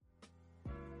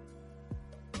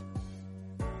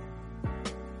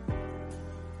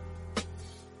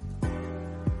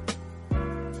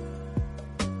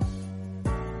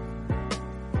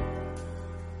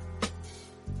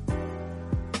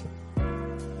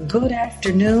Good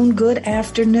afternoon. Good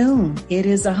afternoon. It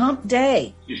is a hump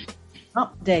day.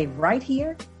 Hump day right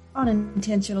here on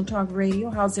Intentional Talk Radio.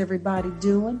 How's everybody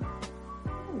doing?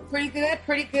 Pretty good.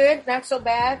 Pretty good. Not so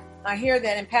bad. I hear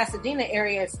that in Pasadena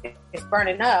area it's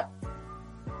burning up.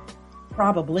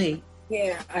 Probably.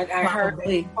 Yeah, I heard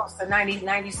it's close to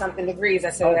 90 something degrees.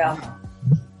 I said,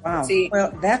 wow. See,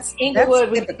 well, that's Inglewood,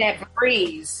 we get that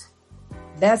breeze.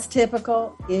 That's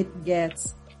typical. It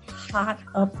gets hot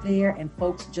up there and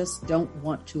folks just don't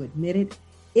want to admit it.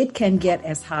 It can get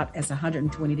as hot as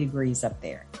 120 degrees up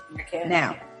there.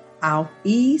 Now, out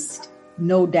east,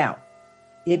 no doubt,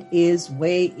 it is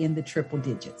way in the triple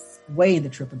digits.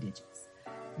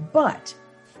 But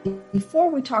before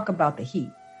we talk about the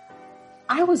heat,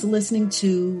 I was listening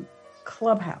to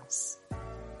Clubhouse,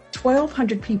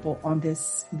 1,200 people on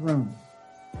this room.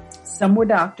 Some were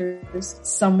doctors,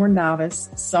 some were novice,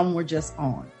 some were just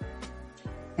on.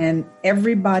 And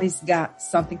everybody's got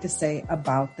something to say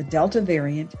about the Delta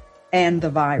variant and the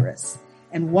virus.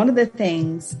 And one of the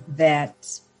things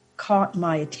that caught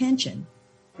my attention,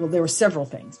 well, there were several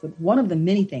things, but one of the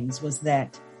many things was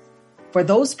that for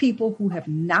those people who have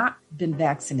not been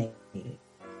vaccinated,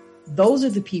 those are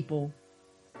the people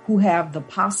who have the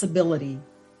possibility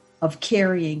of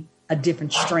carrying a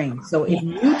different strain. So it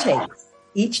mutates.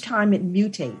 Each time it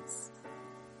mutates,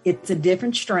 it's a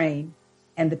different strain.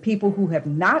 And the people who have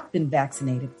not been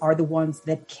vaccinated are the ones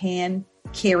that can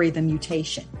carry the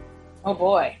mutation. Oh,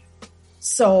 boy.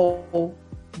 So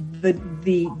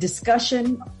the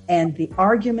discussion and the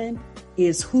argument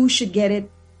is who should get it.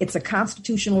 It's a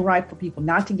constitutional right for people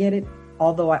not to get it.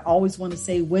 Although I always want to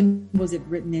say, when was it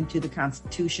written into the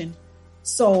Constitution?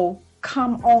 So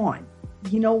come on.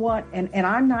 You know what? And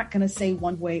I'm not going to say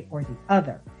one way or the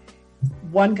other.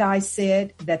 One guy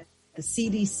said that the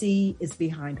CDC is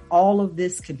behind all of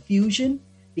this confusion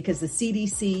because the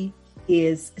CDC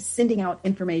is sending out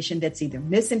information that's either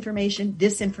misinformation,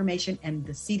 disinformation, and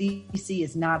the CDC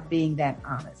is not being that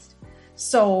honest.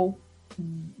 So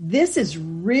this is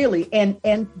really, and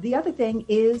the other thing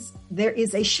is there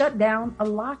is a shutdown, a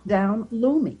lockdown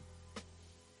looming.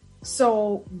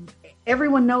 So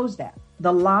everyone knows that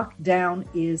the lockdown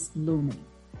is looming.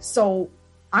 So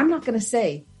I'm not going to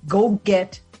say, go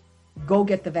get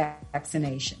the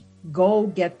vaccination, go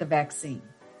get the vaccine.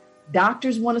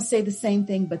 Doctors want to say the same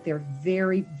thing, but they're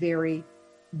very, very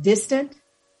distant.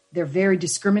 They're very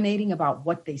discriminating about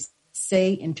what they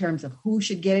say in terms of who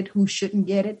should get it, who shouldn't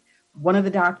get it. One of the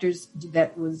doctors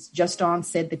that was just on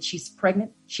said that she's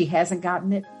pregnant. She hasn't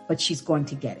gotten it, but she's going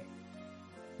to get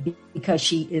it because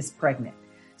she is pregnant.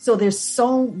 So there's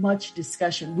so much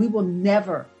discussion. We will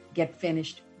never get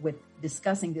finished with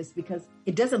discussing this because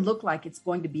it doesn't look like it's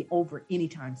going to be over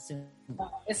anytime soon.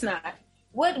 It's not.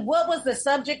 What was the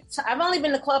subject? I've only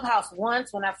been to Clubhouse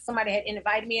once when somebody had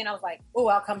invited me and I was like, oh,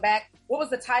 I'll come back. What was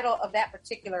the title of that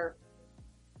particular?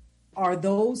 Are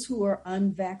those who are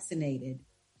unvaccinated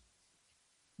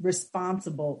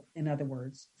responsible, in other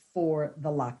words, for the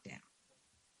lockdown?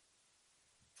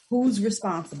 Who's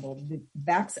responsible? The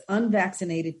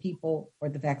unvaccinated people or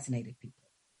the vaccinated people?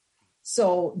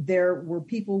 So there were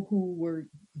people who were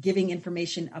giving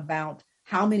information about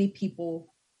how many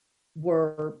people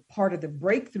were part of the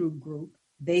breakthrough group.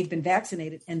 They've been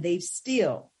vaccinated and they've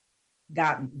still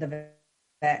gotten the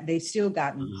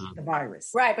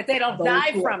virus. Right, but they don't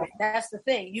die from it. That's the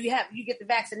thing. You get the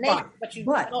vaccination, but you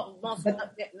don't not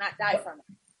die from it.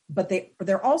 But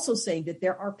they're also saying that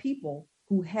there are people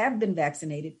who have been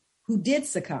vaccinated who did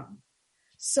succumb.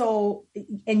 So,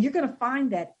 and you're going to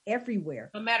find that everywhere.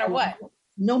 No matter what.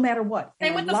 No matter what.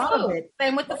 Same with the flu.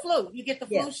 Same with the flu. You get the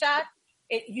flu shot,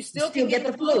 you still can get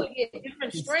the flu. You get a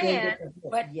different strand,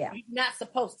 but you're not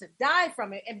supposed to die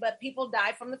from it. But people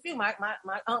die from the flu. My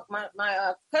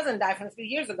cousin died from it a few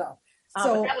years ago.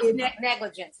 So that was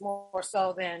negligence more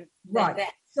so than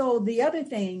that. So the other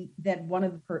thing that one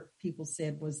of the people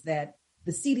said was that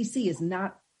the CDC is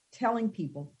not telling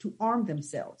people to arm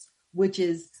themselves, which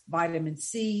is vitamin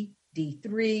C,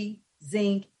 D3,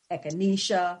 zinc,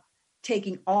 echinacea,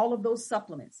 taking all of those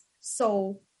supplements.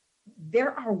 So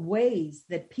there are ways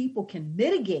that people can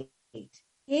mitigate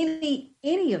any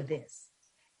of this.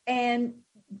 And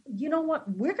you know what?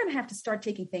 We're going to have to start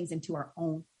taking things into our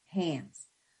own hands.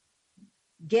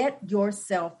 Get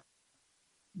yourself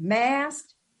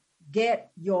masked.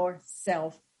 Get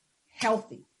yourself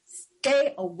healthy.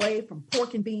 Stay away from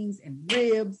pork and beans and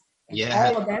ribs and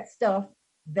all of that stuff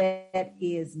that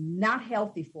is not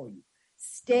healthy for you.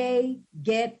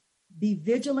 Be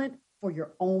vigilant for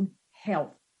your own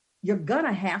health. You're going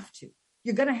to have to.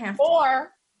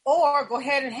 Or go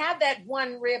ahead and have that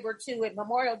one rib or two at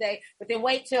Memorial Day, but then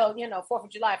wait till, 4th of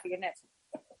July for your next one.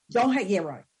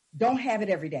 Right. Don't have it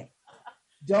every day.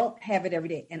 Don't have it every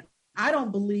day. And I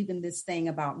don't believe in this thing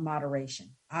about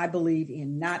moderation. I believe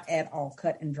in not at all,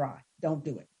 cut and dry. Don't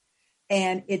do it.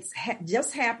 And it's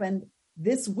just happened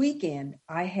this weekend.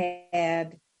 I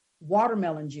had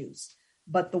watermelon juice,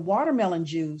 but the watermelon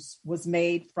juice was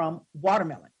made from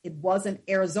watermelon. It wasn't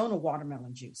Arizona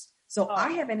watermelon juice. So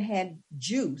I haven't had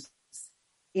juice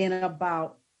in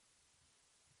about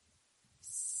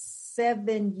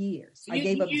 7 years. So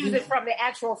you use it from the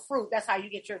actual fruit. That's how you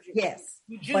get your juice. Yes.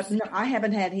 But no, I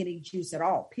haven't had any juice at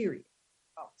all, period.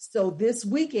 So this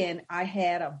weekend, I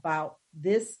had about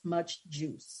this much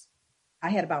juice. I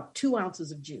had about 2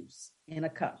 ounces of juice in a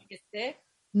cup. Did you get sick?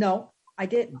 No, I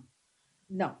didn't.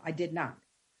 No, I did not.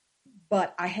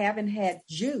 But I haven't had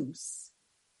juice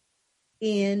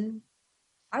in,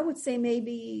 I would say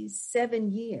maybe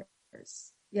 7 years.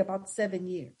 Yeah, about 7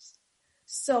 years.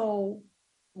 So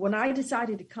when I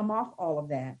decided to come off all of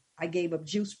that, I gave up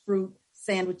juice, fruit,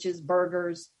 sandwiches,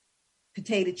 burgers,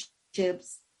 potato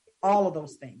chips, all of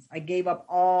those things. I gave up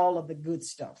all of the good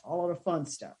stuff, all of the fun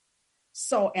stuff.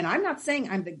 So, and I'm not saying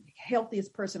I'm the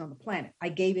healthiest person on the planet. I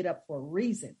gave it up for a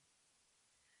reason.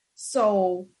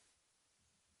 So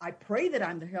I pray that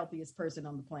I'm the healthiest person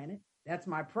on the planet. That's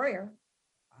my prayer.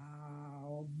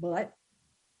 But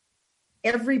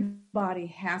everybody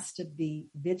has to be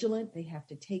vigilant. They have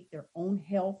to take their own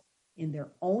health in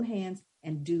their own hands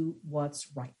and do what's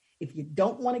right. If you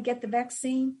don't want to get the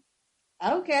vaccine,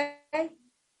 okay,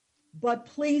 but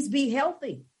please be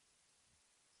healthy.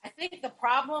 I think the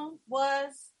problem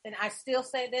was, and I still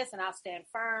say this and I'll stand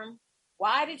firm,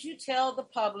 why did you tell the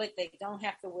public they don't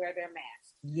have to wear their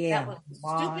masks? Yeah. That was the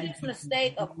stupidest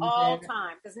mistake of all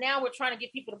time. Because now we're trying to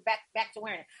get people to back to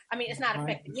wearing it. I mean, it's not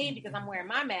affecting me because I'm wearing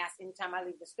my mask anytime I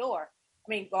leave the store.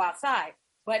 Go outside.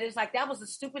 But it's like, that was the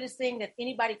stupidest thing that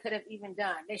anybody could have even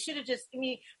done. They should have just,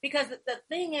 because the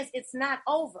thing is, it's not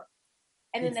over.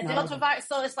 And then the Delta virus,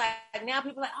 so it's like, now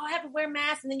people are like, oh, I have to wear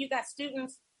masks. And then you got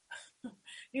students,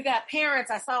 you got parents.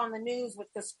 I saw on the news with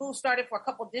the school started for a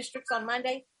couple districts on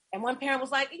Monday. And one parent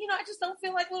was like, I just don't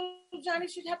feel like little Johnny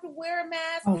should have to wear a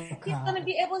mask.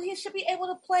 He should be able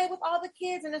to play with all the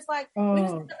kids. And it's like, are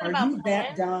you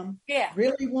that dumb? Yeah.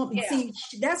 Really see,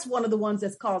 that's one of the ones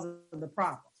that's causing the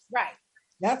problems. Right.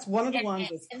 That's one of the ones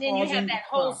that's and then you have that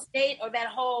whole state or that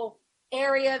whole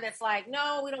area that's like,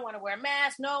 no, we don't want to wear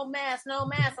masks, no mask, no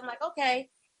mask. I'm like, okay.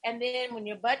 And then when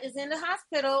your butt is in the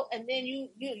hospital and then you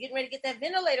getting ready to get that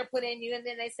ventilator put in you and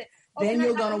then they say, oh, then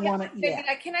you're going to want to,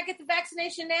 can I get the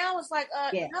vaccination now? It's like,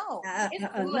 no,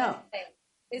 it's too late.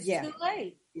 It's too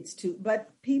late. It's but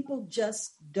people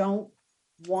just don't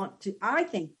want to. I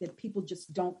think that people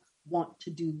just don't want to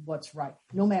do what's right.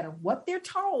 No matter what they're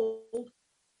told,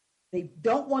 they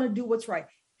don't want to do what's right.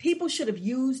 People should have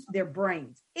used their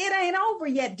brains. It ain't over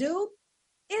yet, dude.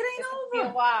 It ain't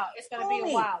over. It's going to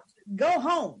be a while. Go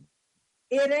home.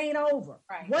 It ain't over.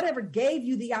 Right. Whatever gave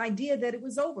you the idea that it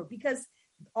was over? Because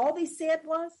all they said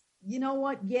was, you know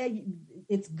what? Yeah,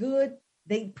 it's good.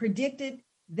 They predicted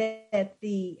that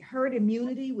the herd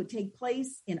immunity would take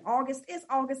place in August. It's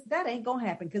August. That ain't going to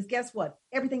happen because guess what?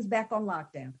 Everything's back on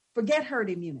lockdown. Forget herd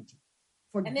immunity.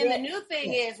 And then the new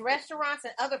thing is restaurants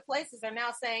and other places are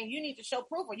now saying you need to show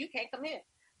proof or you can't come in.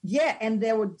 Yeah, and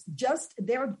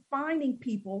they're finding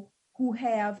people who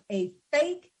have a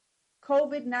fake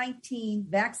COVID-19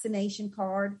 vaccination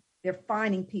card. They're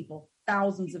finding people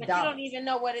thousands of dollars. You don't even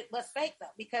know what it was fake though,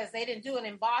 because they didn't do an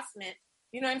embossment.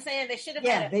 You know what I'm saying? They should have.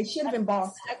 Yeah, they should have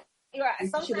embossed. You're right.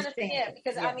 Some kind of thing. Yeah,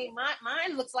 because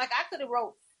mine looks like I could have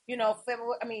wrote,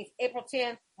 April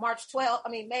 10th, March 12th.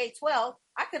 May 12th.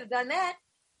 I could have done that.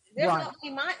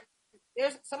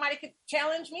 There's somebody could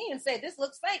challenge me and say this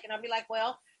looks fake, and I'd be like,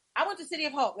 well, I went to City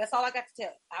of Hope. That's all I got to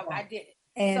tell you. I did it.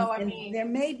 And there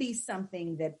may be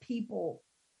something that people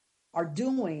are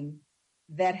doing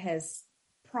that has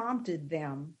prompted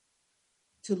them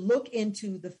to look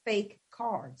into the fake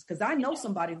cards. Because I know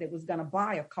somebody that was going to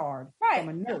buy a card from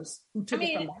a nurse who took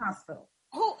it from the hospital.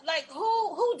 Who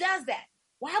does that?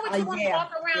 Why would you want to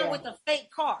walk around with a fake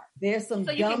card? There's some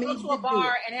so you can go to a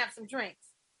bar and have some drinks.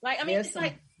 Who does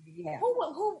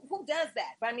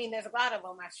that? But there's a lot of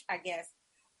them, I guess.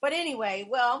 But anyway,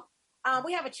 well,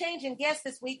 we have a change in guest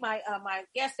this week. My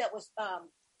guest that was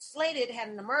slated had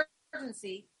an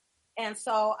emergency. And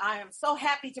so I am so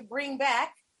happy to bring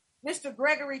back Mr.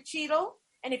 Gregory Cheadle.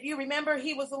 And if you remember,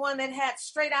 he was the one that had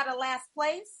straight out of last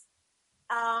place.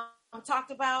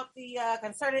 Talked about the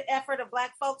concerted effort of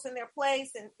Black folks in their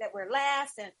place and that we're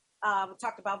last. And we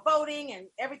talked about voting and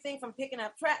everything from picking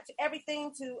up trash to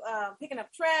everything to picking up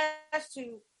trash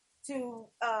to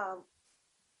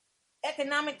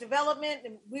economic development,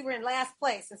 and we were in last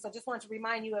place. And so just wanted to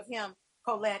remind you of him,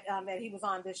 Collette, that he was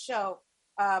on this show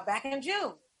back in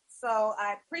June. So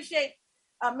I appreciate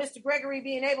Mr. Gregory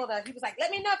being able to, he was like,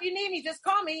 let me know if you need me, just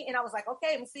call me. And I was like,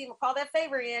 okay, let me see, we'll call that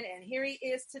favor in. And here he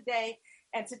is today.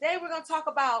 And today we're going to talk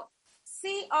about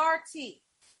CRT,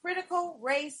 critical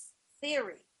race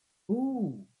theory.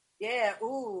 Ooh. Yeah,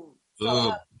 ooh.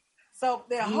 So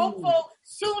they're hopeful,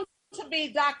 soon to be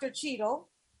Dr. Cheadle,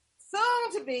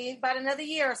 soon to be about another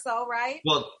year or so, right?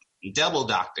 Well, double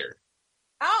doctor.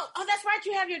 Oh, that's right.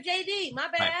 You have your JD. My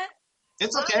bad. Right.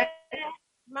 It's okay.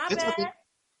 My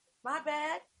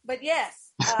bad. But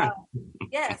yes,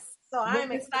 yes. So I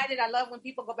am excited. I love when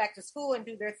people go back to school and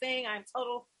do their thing. I'm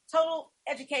total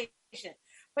education.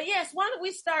 But yes, why don't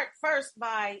we start first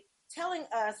by telling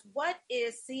us what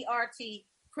is CRT,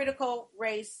 critical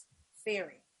race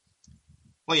theory?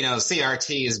 Well,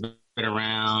 CRT has been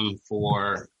around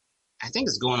for, I think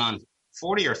it's going on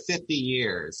 40 or 50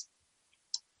 years.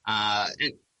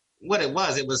 And what there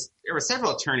were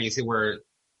several attorneys who were,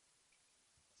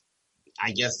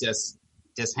 I guess, just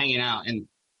hanging out,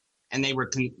 and they were,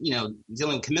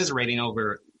 commiserating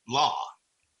over law.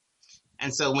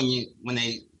 And so when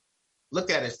they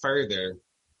looked at it further,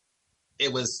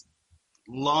 it was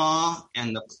law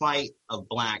and the plight of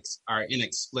blacks are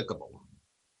inexplicable.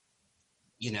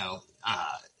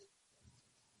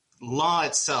 Law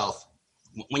itself,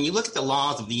 when you look at the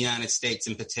laws of the United States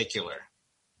in particular,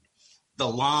 the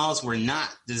laws were not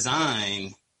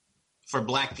designed for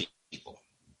black people,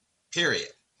 period.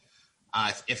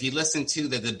 If you listen to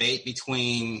the debate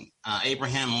between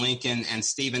Abraham Lincoln and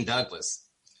Stephen Douglas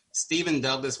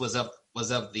was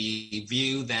of the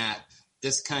view that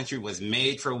this country was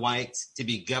made for whites, to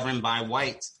be governed by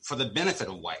whites, for the benefit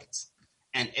of whites.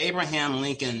 And Abraham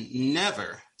Lincoln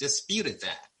never disputed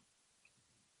that.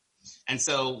 And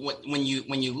so when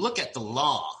you look at the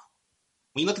law,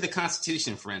 when you look at the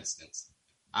Constitution, for instance,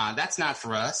 that's not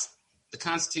for us. The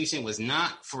Constitution was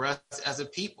not for us as a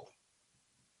people.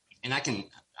 And I can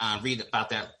read about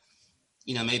that,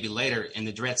 maybe later in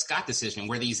the Dred Scott decision,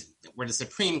 where the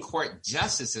Supreme Court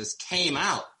justices came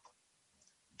out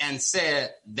and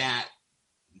said that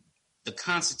the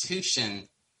Constitution,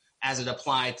 as it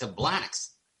applied to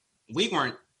blacks, we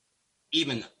weren't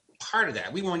even part of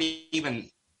that. We weren't even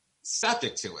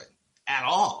subject to it at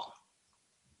all.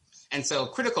 And so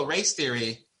critical race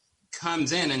theory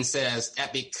comes in and says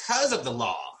that because the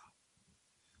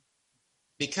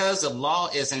law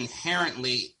is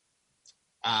inherently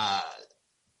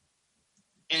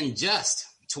unjust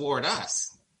toward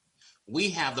us,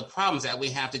 we have the problems that we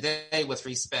have today with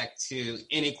respect to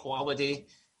inequality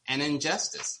and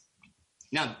injustice.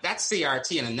 Now, that's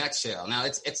CRT in a nutshell. Now,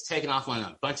 it's taken off on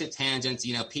a bunch of tangents.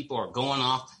 People are going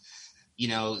off.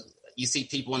 You see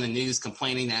people in the news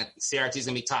complaining that CRT is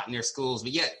going to be taught in their schools,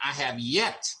 but yet I have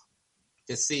yet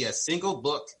to see a single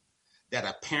book that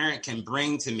a parent can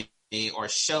bring to me or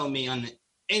show me on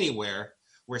anywhere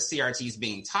where CRT is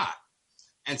being taught.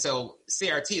 And so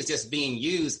CRT is just being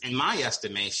used, in my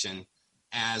estimation,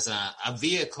 as a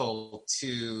vehicle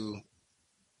to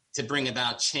bring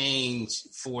about change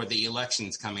for the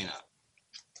elections coming up.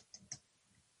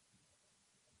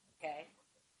 Okay.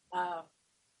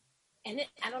 And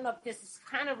I don't know if this is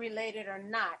kind of related or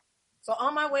not. So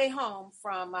on my way home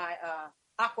from my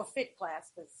Aqua Fit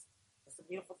class, because it's a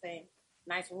beautiful thing,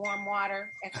 nice warm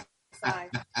water,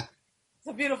 exercise. It's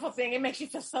a beautiful thing. It makes you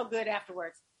feel so good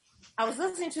afterwards. I was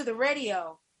listening to the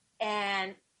radio,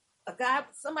 and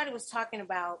somebody was talking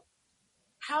about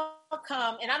how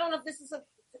come, and I don't know if this is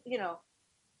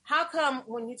how come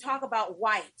when you talk about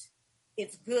white,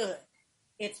 it's good,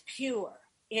 it's pure,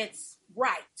 it's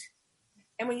right.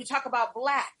 And when you talk about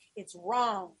black, it's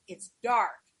wrong, it's dark,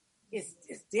 it's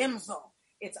dimsel,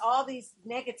 it's all these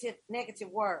negative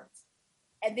words.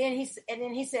 And then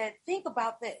he said, think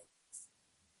about this.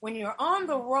 When you're on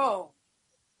the road,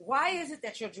 why is it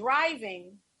that you're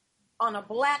driving on a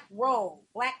black road,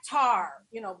 black tar,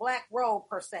 black road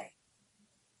per se,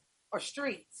 or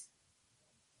streets?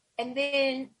 And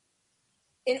then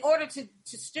in order to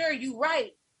steer you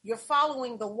right, you're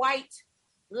following the white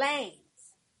lanes.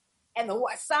 And the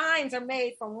signs are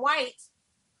made from white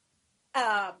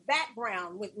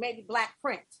background with maybe black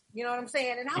print. You know what I'm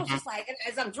saying? And I was just like,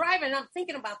 as I'm driving, I'm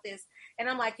thinking about this, and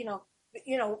I'm like,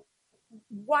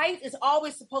 white is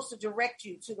always supposed to direct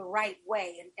you to the right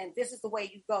way, and this is the way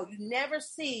you go. You never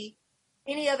see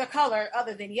any other color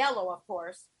other than yellow, of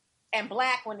course, and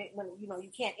black when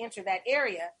you can't enter that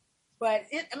area. But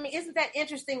isn't that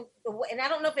interesting? And I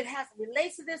don't know if it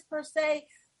relates to this per se,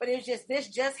 but this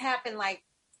just happened like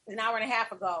an hour and a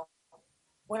half ago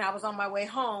when I was on my way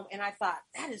home, and I thought,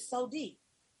 that is so deep.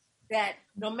 That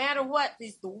no matter what,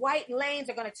 the white lanes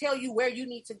are going to tell you where you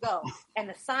need to go, and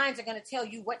the signs are going to tell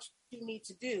you what you need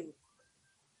to do.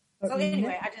 So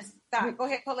anyway, I just thought, go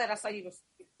ahead, Collette. I saw you.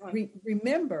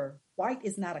 Remember, white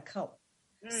is not a color.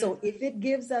 So if it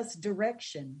gives us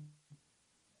direction,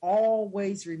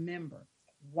 always remember,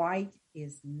 white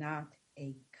is not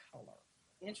a color.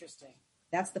 Interesting.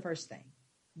 That's the first thing.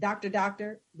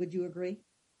 Doctor, would you agree?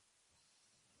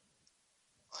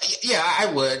 Yeah,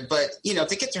 I would. But,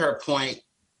 to get to her point,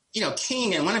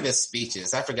 King in one of his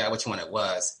speeches, I forgot which one it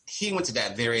was, he went to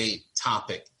that very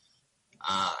topic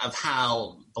of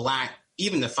how black,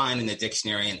 even defined in the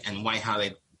dictionary, and white, how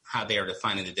they are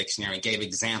defined in the dictionary, and gave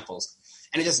examples.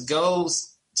 And it just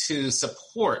goes to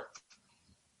support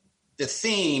the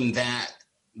theme that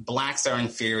blacks are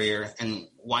inferior and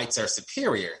whites are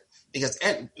superior. Because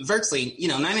virtually,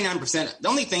 99%, the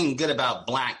only thing good about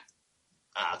black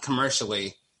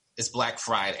commercially is Black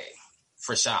Friday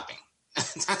for shopping.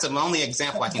 That's the only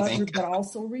example I can think of. But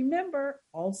also remember,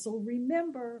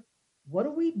 what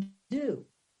do we do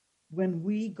when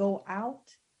we go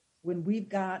out, when we've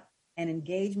got an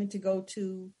engagement to go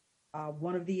to,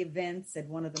 one of the events at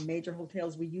one of the major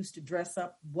hotels we used to dress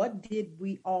up? What did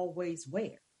we always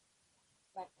wear?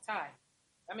 Black tie.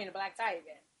 A black tie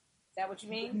event. Is that what you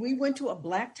mean? We went to a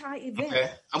black tie event.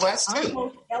 Okay. Well, that's Our too.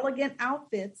 most elegant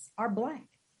outfits are black.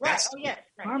 Right. Right.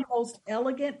 Our most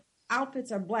elegant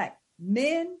outfits are black.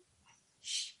 Men,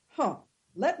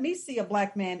 let me see a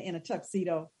black man in a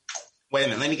tuxedo. Wait a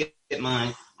minute. Let me get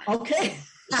mine. Okay.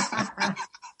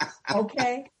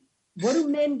 Okay. What do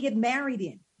men get married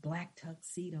in? Black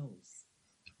tuxedos.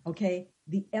 Okay.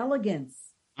 The elegance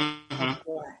of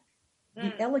black.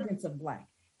 The elegance of black.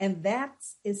 And that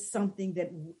is something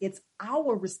that it's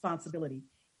our responsibility,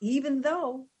 even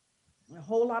though a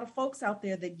whole lot of folks out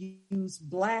there that use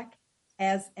black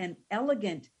as an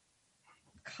elegant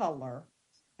color,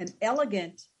 an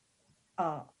elegant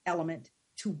element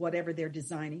to whatever they're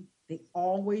designing. They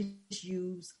always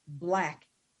use black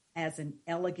as an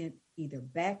elegant either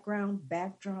background,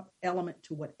 backdrop element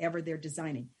to whatever they're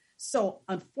designing. So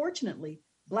unfortunately,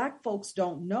 black folks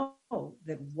don't know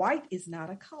that white is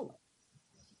not a color.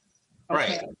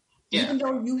 Okay? Right. Yeah. Even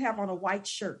though you have on a white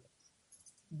shirt,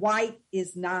 white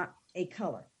is not a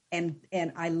color. And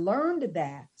I learned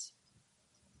that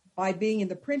by being in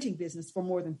the printing business for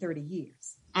more than 30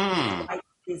 years. White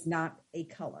is not a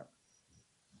color.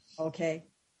 Okay?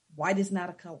 White is not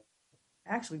a color.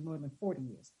 Actually, more than 40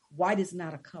 years. White is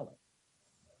not a color.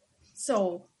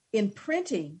 So in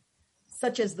printing,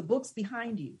 such as the books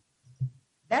behind you,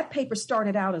 that paper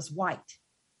started out as white.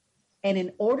 And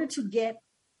in order to get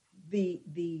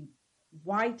the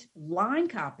white line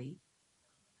copy,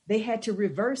 they had to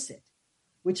reverse it,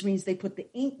 which means they put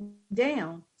the ink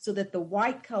down so that the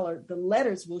white color, the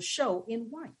letters will show in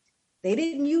white. They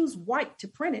didn't use white to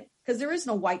print it because there is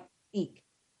no white ink.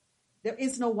 There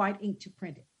is no white ink to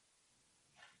print it.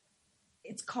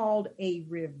 It's called a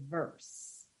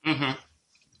reverse. Mm-hmm.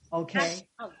 Okay?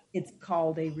 It's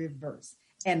called a reverse.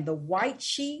 And the white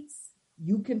sheets,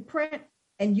 you can print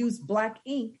and use black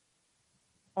ink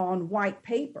on white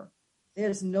paper.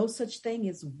 There's no such thing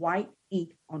as white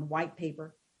ink on white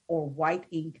paper or white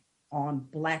ink on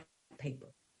black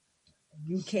paper.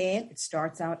 You can. It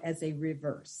starts out as a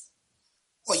reverse.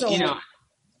 Well,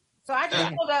 So I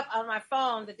just pulled up on my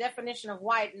phone the definition of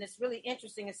white, and it's really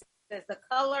interesting. It says the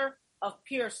color of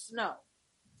pure snow,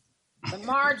 the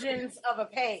margins of a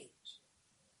page,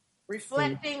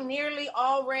 reflecting nearly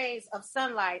all rays of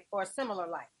sunlight or similar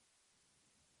light.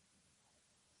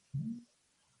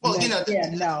 Well,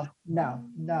 no.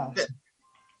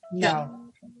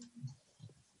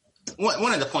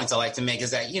 One of the points I like to make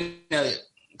is that,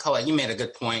 Collette, you made a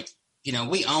good point.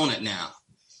 We own it now.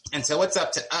 And so it's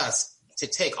up to us to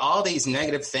take all these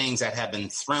negative things that have been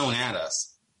thrown at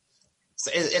us.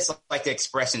 So it's like the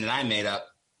expression that I made up,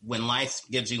 when life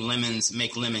gives you lemons,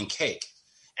 make lemon cake.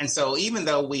 And so even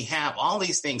though we have all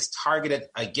these things targeted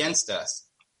against us,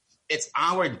 it's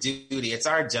our duty, it's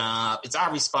our job, it's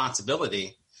our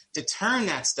responsibility to turn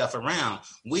that stuff around.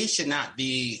 We should not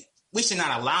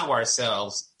allow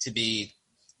ourselves to be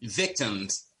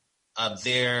victims of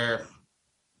their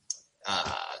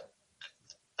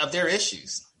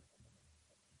issues.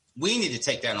 We need to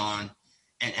take that on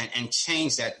and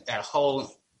change that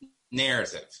whole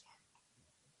narrative.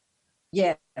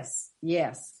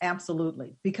 Yes,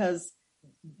 absolutely. Because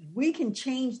we can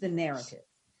change the narrative.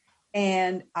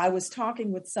 And I was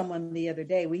talking with someone the other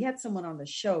day. We had someone on the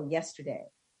show yesterday,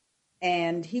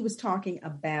 and he was talking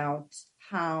about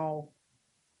how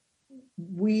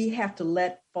we have to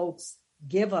let folks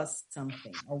give us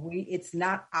something, or it's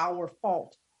not our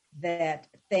fault that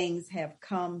things have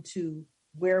come to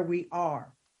where we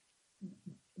are.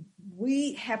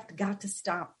 We have got to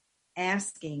stop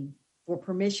asking for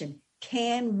permission.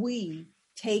 Can we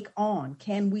take on?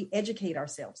 Can we educate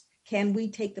ourselves? Can we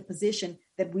take the position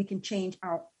that we can change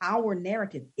our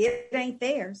narrative? It ain't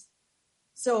theirs.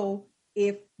 So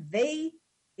if they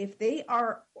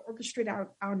are orchestrating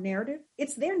our narrative,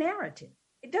 it's their narrative.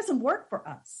 It doesn't work for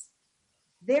us.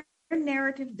 Their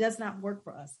narrative does not work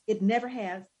for us. It never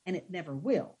has, and it never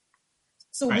will.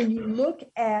 So when you look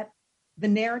at the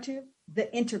narrative,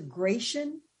 the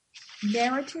integration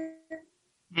narrative,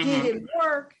 did it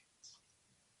work?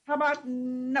 How about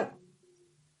no?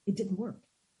 It didn't work.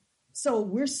 So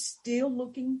we're still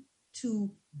looking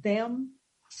to them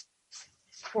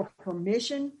for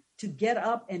permission to get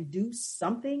up and do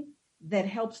something that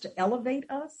helps to elevate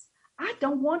us. I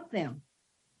don't want them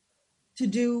to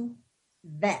do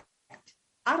that.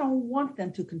 I don't want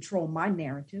them to control my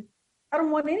narrative. I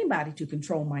don't want anybody to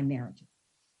control my narrative.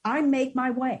 I make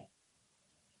my way.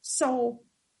 So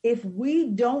if we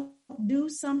don't do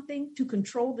something to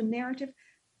control the narrative,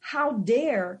 how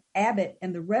dare Abbott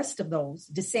and the rest of those,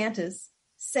 DeSantis,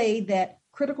 say that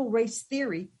critical race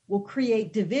theory will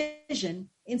create division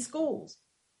in schools?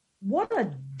 What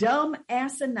a dumb,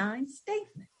 asinine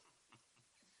statement.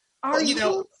 Are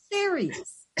you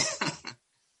serious?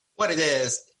 What it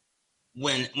is,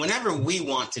 whenever we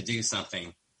want to do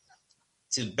something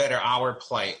to better our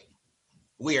plight,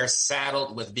 we are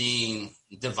saddled with being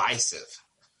divisive.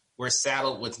 We're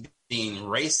saddled with being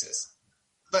racist.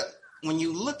 But when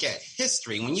you look at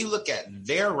history, when you look at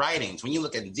their writings, when you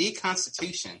look at the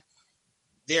Constitution,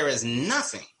 there is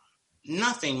nothing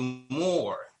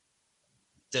more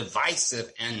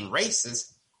divisive and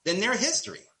racist than their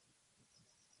history.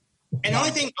 And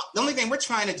the only thing we're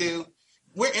trying to do,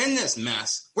 we're in this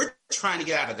mess. We're trying to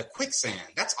get out of the quicksand.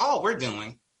 That's all we're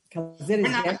doing. Because it is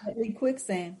definitely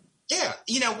quicksand. Yeah,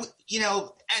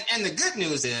 and the good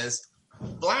news is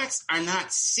Blacks are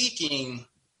not seeking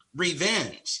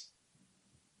revenge.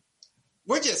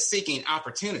 We're just seeking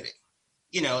opportunity.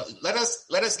 Let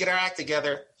us get our act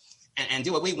together and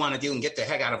do what we want to do and get the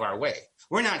heck out of our way.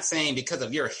 We're not saying because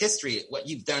of your history, what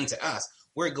you've done to us,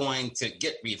 we're going to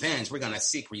get revenge. We're going to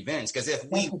seek revenge. Because if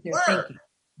we were,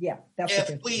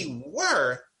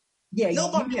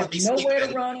 nobody would be nowhere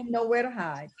to run and nowhere to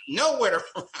hide. Nowhere to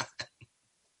run.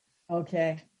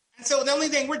 Okay. And so the only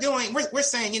thing we're doing, we're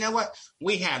saying, you know what?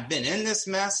 We have been in this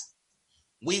mess.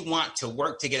 We want to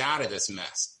work to get out of this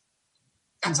mess.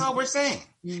 That's all we're saying.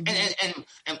 Mm-hmm.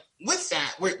 And with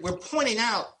that, we're pointing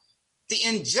out the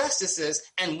injustices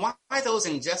and why those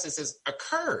injustices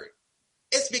occurred.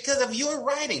 It's because of your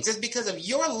writings. It's because of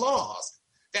your laws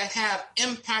that have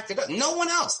impacted us. No one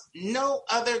else, no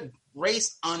other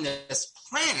race on this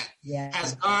planet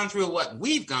has gone through what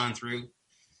we've gone through.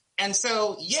 And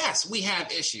so, yes, we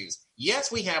have issues.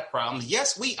 Yes, we have problems.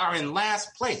 Yes, we are in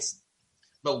last place.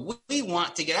 But we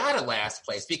want to get out of last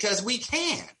place because we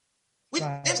can.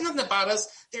 There's nothing about us.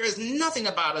 There is nothing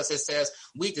about us that says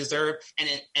we deserve and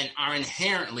are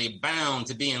inherently bound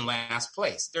to be in last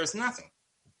place. There's nothing.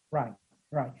 Right.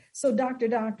 So,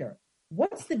 Doctor,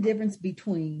 what's the difference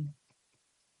between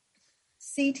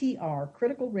CTR,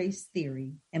 critical race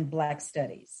theory, and Black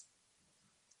studies?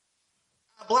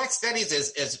 Black studies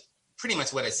is pretty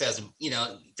much what it says,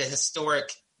 the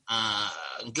historic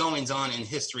goings on in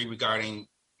history regarding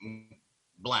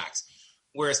Blacks.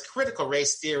 Whereas critical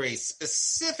race theory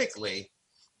specifically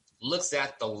looks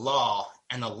at the law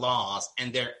and the laws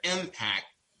and their impact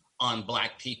on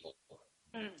Black people.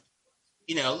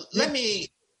 Let me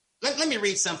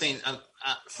read something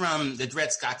from the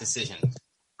Dred Scott decision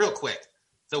real quick.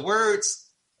 The words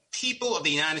people of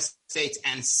the United States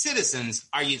and citizens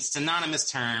are synonymous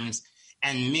terms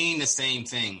and mean the same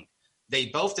thing. They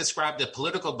both describe the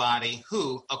political body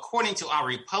who, according to our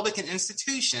Republican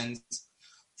institutions,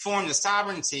 form the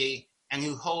sovereignty and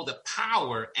who hold the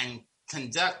power and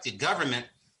conduct the government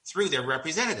through their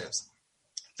representatives.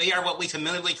 They are what we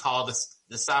familiarly call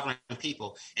the sovereign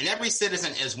people, and every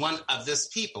citizen is one of this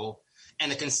people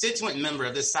and a constituent member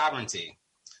of this sovereignty.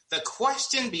 The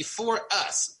question before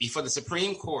us, before the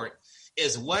Supreme Court,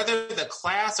 is whether the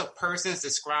class of persons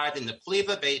described in the plea of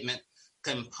abatement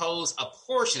compose a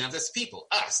portion of this people,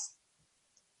 us,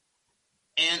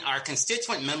 and are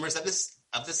constituent members of this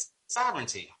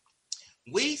sovereignty.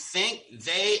 We think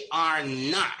they are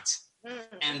not,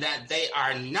 and that they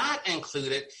are not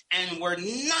included and were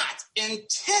not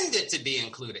intended to be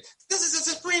included. This is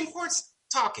the Supreme Court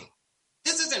talking.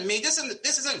 This isn't me. This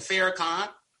isn't Farrakhan.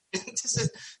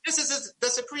 This is the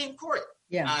Supreme Court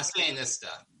saying this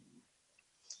stuff.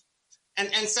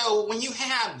 And so when you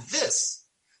have this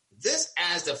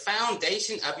as the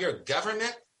foundation of your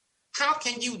government, how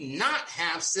can you not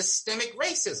have systemic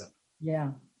racism?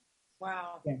 Yeah.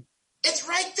 Wow. Yeah. It's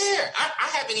right there. I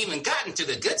haven't even gotten to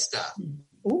the good stuff.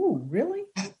 Ooh, really?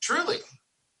 Truly.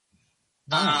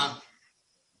 Wow.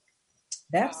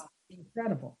 That's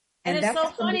incredible. And it's so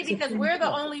funny because we're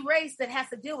the only race that has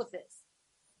to deal with this.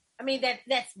 I mean,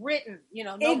 that's written,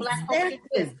 no black folks should do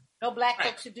this. No black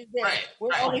folks should do this. Right. We're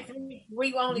only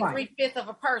 3/5 of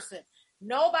a person.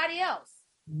 Nobody else.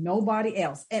 Nobody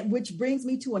else. And which brings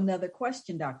me to another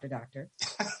question, Doctor.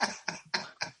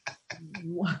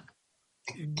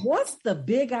 What's the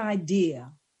big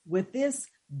idea with this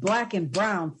black and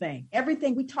brown thing?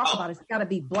 Everything we talk about has got to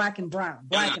be black and brown,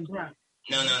 and brown.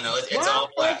 No. It's all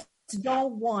black.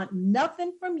 Don't want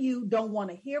nothing from you, don't want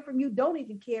to hear from you, don't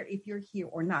even care if you're here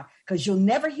or not, because you'll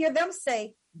never hear them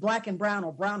say black and brown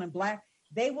or brown and black.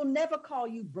 They will never call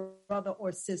you brother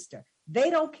or sister. They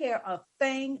don't care a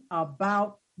thing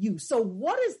about you. So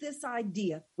what is this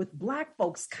idea with black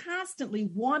folks constantly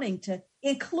wanting to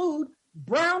include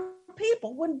brown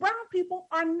people when brown people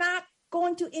are not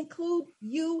going to include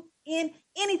you in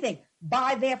anything?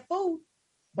 Buy their food,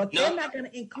 but they're not going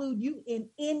to include you in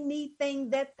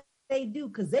anything that they do,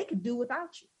 because they could do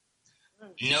without you.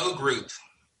 No group,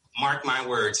 mark my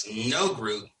words, no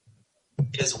group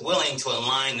is willing to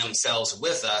align themselves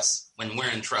with us when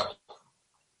we're in trouble.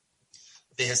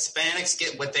 The Hispanics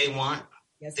get what they want.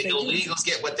 Yes, the illegals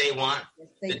get what they want.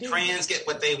 Yes, the trans get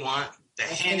what they want. The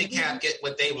handicapped get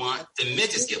what they want. The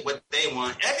midgets get what they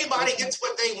want. Everybody gets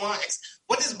what they want.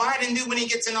 What does Biden do when he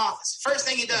gets in office? First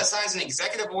thing he does, signs an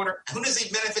executive order. Who does he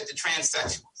benefit? The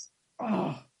transsexuals.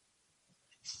 Oh.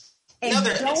 And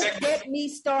don't get me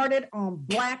started on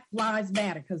Black Lives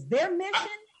Matter, because their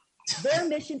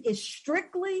mission is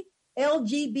strictly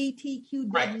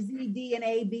LGBTQWZ and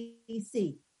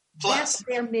ABC. That's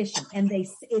their mission, and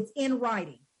it's in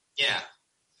writing. Yeah,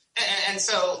 and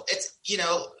so it's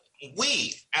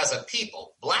we as a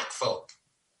people, Black folk,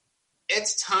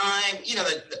 it's time.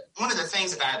 One of the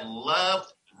things that I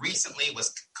loved recently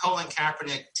was Colin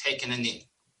Kaepernick taking a knee.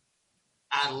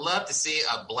 I'd love to see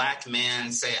a Black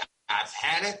man say, I've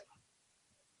had it.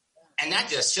 And that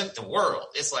just shook the world.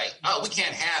 It's like, oh, we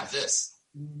can't have this.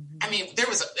 Mm-hmm. I mean, there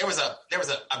was a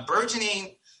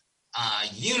burgeoning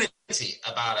unity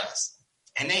about us,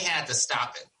 and they had to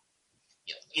stop it.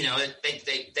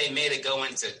 They made it go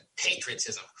into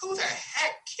patriotism. Who the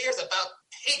heck cares about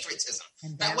patriotism?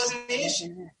 That wasn't the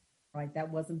issue. Right,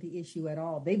 that wasn't the issue at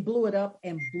all. They blew it up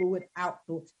and blew it out.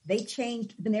 They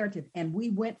changed the narrative, and we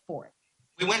went for it.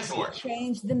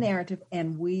 Changed the narrative,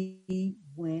 and we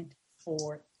went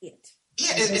for it.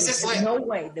 Yeah, it's just like no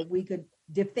way that we could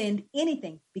defend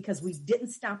anything, because we didn't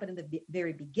stop it in the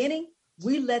very beginning.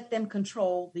 We let them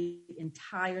control the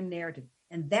entire narrative,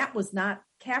 and that was not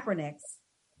Kaepernick's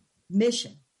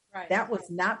mission. Right. That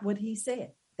was not what he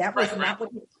said. That was not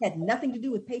what he had. Nothing to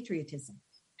do with patriotism.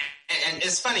 And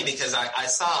it's funny because I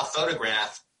saw a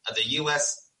photograph of the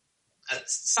U.S.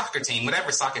 Soccer team,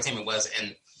 whatever soccer team it was,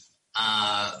 and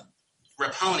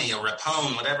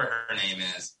Rapone, whatever her name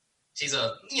is. She's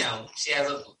she has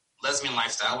a lesbian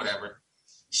lifestyle, whatever.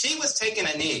 She was taking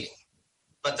a knee,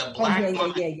 but the black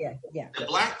woman, the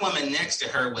black woman next to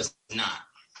her was not.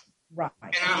 Right.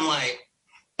 And I'm like,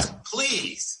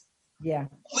 please. Yeah.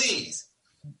 Please.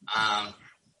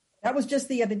 That was just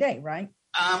the other day, right?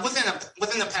 Within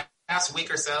the past week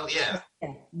or so, yeah.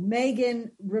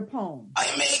 Megan Rapone.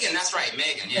 Oh, Megan, that's right,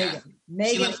 Megan, yeah.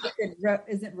 Megan,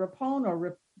 is it Rapone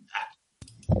or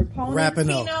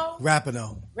Rapinoe.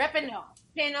 Rapinoe.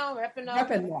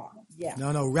 Yeah.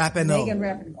 No, Rapinoe. Megan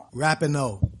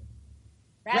Rapinoe.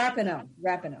 Rapinoe,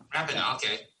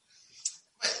 okay.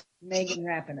 Megan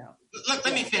Rapinoe.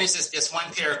 Let me finish this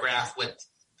one paragraph with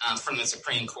from the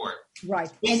Supreme Court.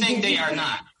 Right. We think they are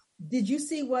not. Did you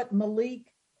see what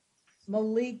Malik,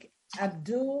 the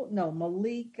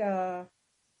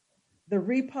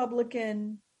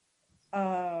Republican,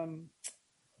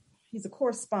 he's a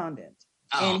correspondent,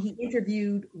 and he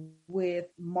interviewed with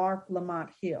Mark Lamont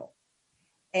Hill.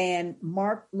 And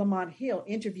Mark Lamont Hill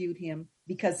interviewed him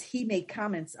because he made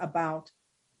comments about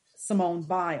Simone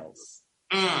Biles.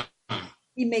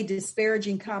 He made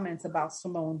disparaging comments about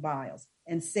Simone Biles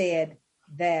and said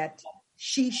that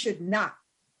she should not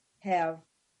have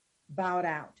bowed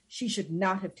out. She should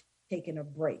not have taken a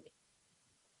break.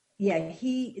 Yeah,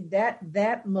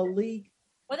 that Malik.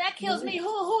 Well, that kills me. Who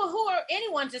are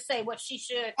anyone to say what she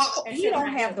should? He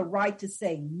don't have the right to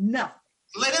say nothing.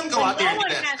 Let him go out there and do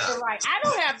that has stuff. The right. I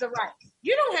don't have the right.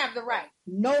 You don't have the right.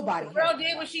 Nobody. The girl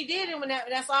did what she did, and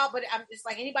that's all. But it's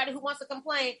like anybody who wants to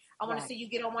complain, I want to see you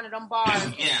get on one of them bars.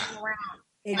 Around.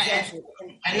 Exactly.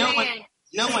 And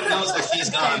no one knows what she's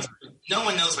gone through. No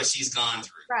one knows what she's gone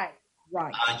through.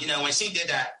 Right. When she did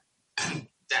that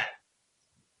that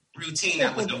routine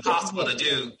that was impossible to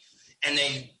do, and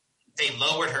they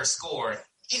lowered her score.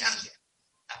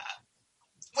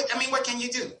 What can you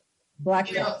do?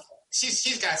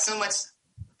 She's got so much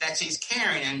that she's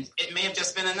carrying, and it may have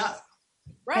just been enough.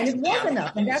 Right. And it was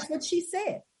enough, and that's what she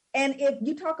said. And if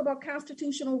you talk about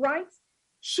constitutional rights,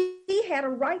 she had a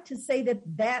right to say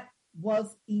that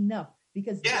was enough.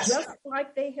 Because just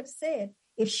like they have said,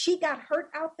 if she got hurt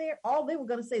out there, all they were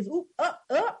going to say is, "Oop,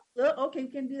 up, okay, we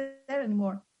can't do that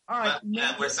anymore." All right,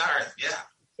 we're sorry.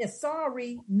 Yeah,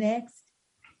 sorry. Next,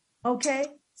 okay.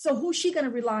 So who's she going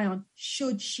to rely on?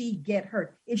 Should she get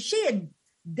hurt? If she had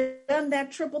done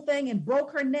that triple thing and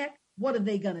broke her neck, what are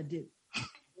they going to do?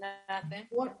 Nothing.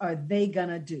 What are they going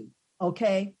to do?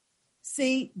 Okay.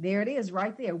 See, there it is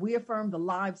right there. We affirm the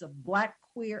lives of Black,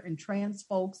 queer, and trans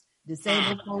folks,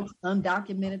 disabled folks,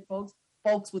 undocumented folks,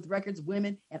 folks with records,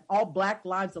 women, and all Black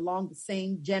lives along the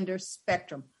same gender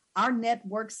spectrum. Our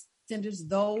network centers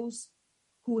those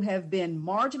who have been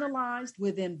marginalized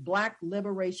within Black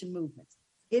liberation movements.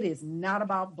 It is not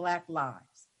about Black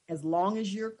lives. As long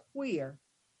as you're queer,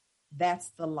 that's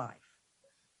the life.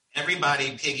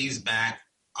 Everybody piggies back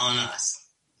on us.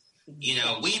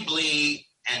 We bleed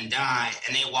and die,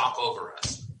 and they walk over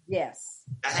us. Yes.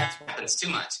 That happens too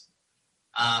much.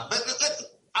 But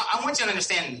I want you to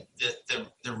understand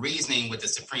the reasoning with the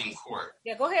Supreme Court.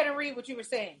 Yeah, go ahead and read what you were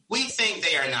saying. We think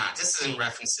they are not. This is in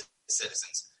reference to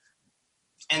citizens.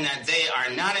 And that they are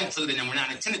not included, and were not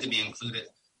intended to be included,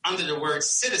 under the word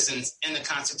citizens in the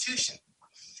Constitution,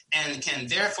 and can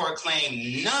therefore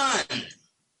claim none.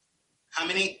 How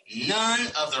many? None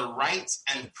of the rights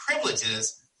and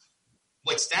privileges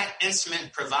which that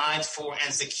instrument provides for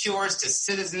and secures to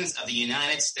citizens of the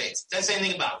United States. Doesn't say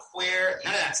anything about queer,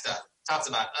 none of that stuff. It talks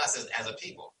about us as a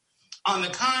people. On the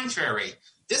contrary,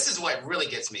 this is what really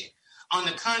gets me. On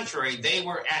the contrary, they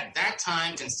were at that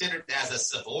time considered as a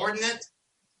subordinate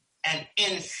and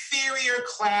inferior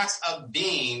class of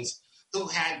beings who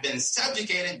had been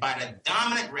subjugated by the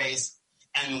dominant race,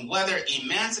 and whether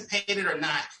emancipated or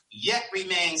not, yet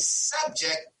remained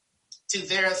subject to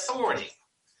their authority,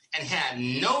 and had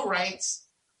no rights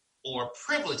or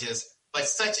privileges but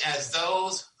such as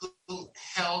those who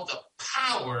held the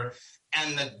power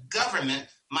and the government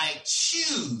might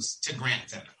choose to grant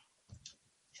them.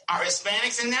 Are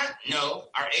Hispanics in that? No.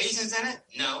 Are Asians in it?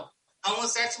 No.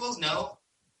 Homosexuals? No.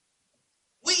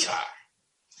 We are.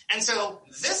 And so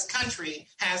this country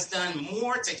has done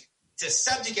more to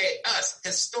subjugate us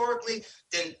historically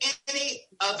than any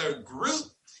other group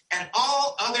and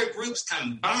all other groups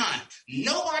combined.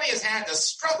 Nobody has had the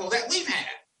struggle that we've had.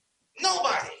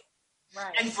 Nobody.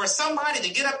 Right. And for somebody to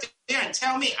get up there and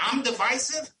tell me I'm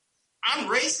divisive, I'm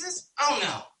racist, oh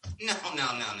no.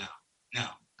 No.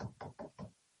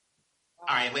 All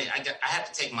right, wait, I have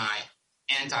to take my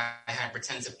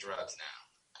antihypertensive drugs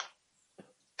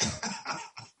now.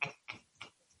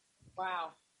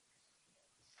 Wow.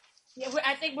 Yeah,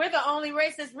 I think we're the only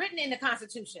race that's written in the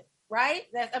Constitution, right?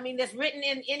 That's written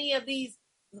in any of these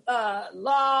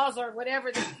laws or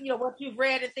whatever, what you've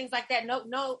read and things like that.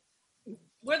 No,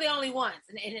 we're the only ones,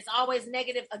 and it's always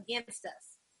negative against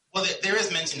us. Well, there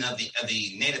is mention of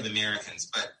the Native Americans,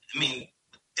 but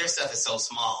their stuff is so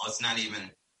small. It's not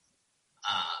even.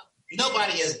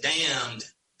 Nobody is damned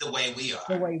the way we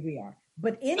are.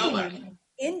 But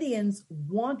Indians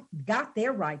got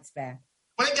their rights back.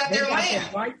 Well, they got their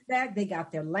rights back. They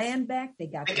got their land back. They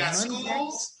got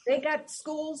schools. Back. They got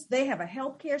schools. They have a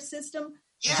healthcare system.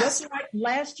 Yes. Just like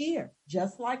last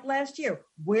year.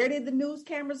 Where did the news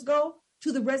cameras go?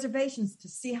 To the reservations to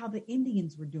see how the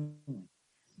Indians were doing.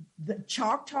 The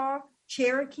Choctaw,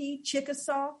 Cherokee,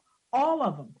 Chickasaw, all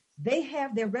of them. They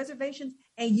have their reservations,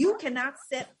 and you cannot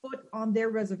set foot on their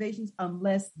reservations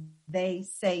unless they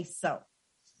say so.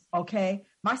 Okay?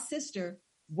 My sister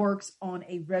works on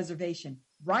a reservation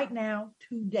right now,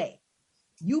 today.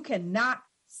 You cannot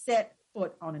set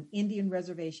foot on an Indian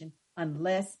reservation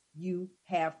unless you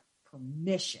have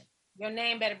permission. Your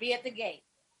name better be at the gate.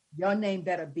 Your name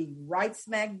better be right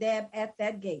smack dab at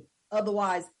that gate.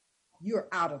 Otherwise, you're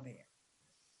out of there.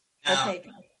 No. Okay?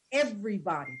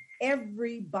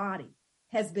 Everybody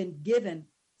has been given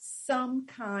some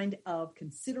kind of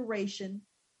consideration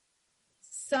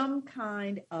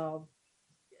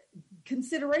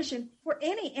for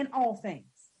any and all things.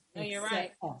 No, you're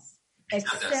right.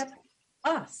 Except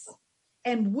us.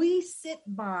 And we sit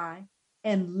by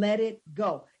and let it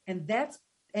go. And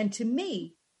to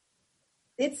me,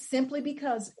 it's simply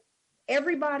because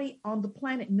everybody on the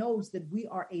planet knows that we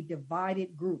are a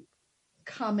divided group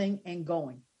coming and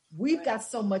going. We've got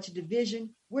so much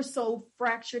division. We're so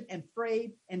fractured and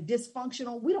frayed and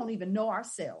dysfunctional. We don't even know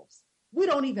ourselves. We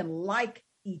don't even like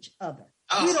each other.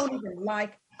 We don't even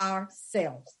like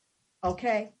ourselves.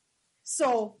 Okay.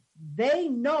 So they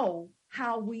know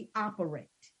how we operate.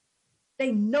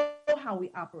 They know how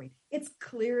we operate. It's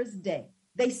clear as day.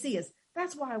 They see us.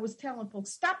 That's why I was telling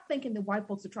folks, stop thinking that white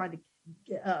folks are trying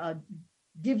to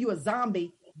give you a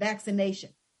zombie vaccination.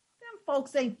 Them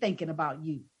folks ain't thinking about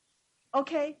you.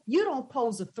 Okay? You don't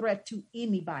pose a threat to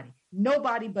anybody,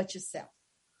 nobody but yourself.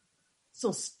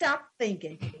 So stop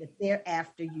thinking that they're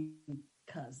after you,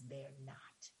 because they're not.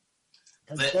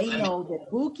 Because they know that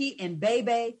Buki and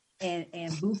Bebe and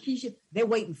Bukisha, they're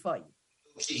waiting for you.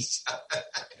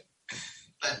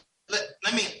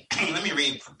 Let me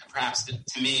read, perhaps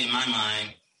to me, in my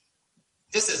mind,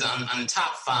 this is on the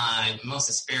top 5 most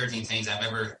disparaging things I've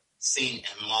ever seen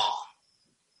in law.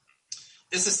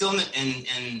 This is still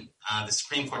in the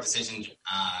Supreme Court decision,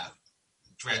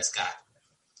 Dred Scott.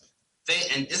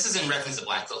 And this is in reference to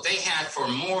black folks. They had for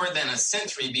more than a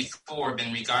century before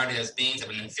been regarded as beings of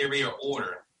an inferior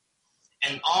order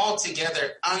and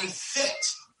altogether unfit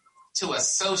to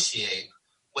associate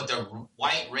with the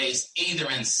white race, either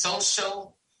in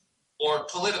social or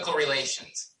political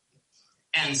relations,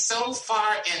 and so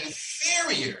far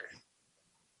inferior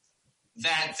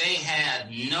that they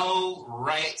had no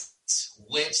rights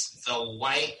which the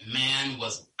white man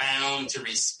was bound to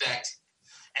respect,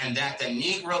 and that the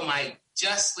Negro might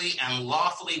justly and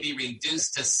lawfully be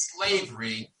reduced to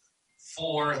slavery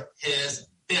for his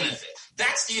benefit.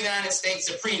 That's the United States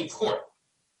Supreme Court.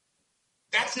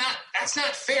 That's not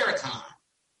Farrakhan.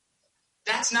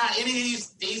 That's not any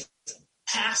of these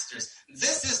pastors.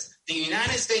 This is the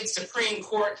United States Supreme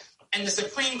Court, and the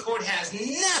Supreme Court has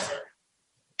never,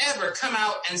 ever come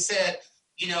out and said,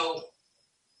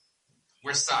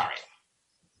 we're sorry.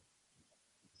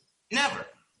 Never.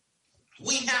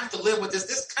 We have to live with this.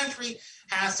 This country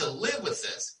has to live with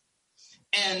this.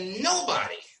 And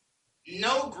nobody,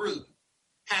 no group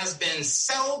has been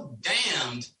so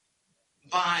damned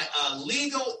by a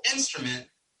legal instrument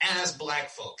as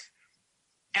black folk.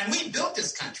 And we built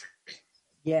this country.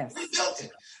 Yes. We built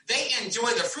it. They enjoy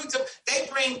the fruits of, they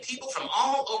bring people from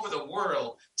all over the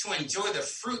world to enjoy the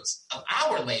fruits of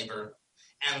our labor.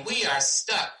 And we are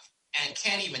stuck and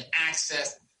can't even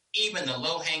access even the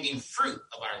low-hanging fruit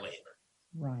of our labor.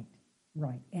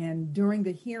 Right. And during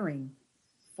the hearing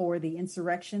for the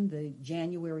insurrection, the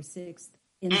January 6th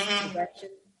insurrection,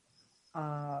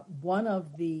 one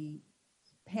of the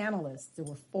panelists, there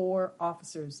were 4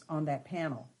 officers on that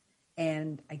panel,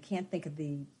 and I can't think of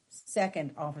the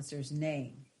second officer's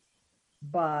name,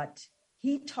 but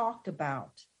he talked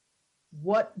about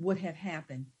what would have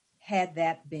happened had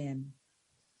that been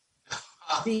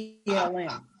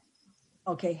BLM.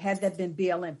 Okay, had that been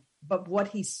BLM. But what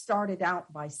he started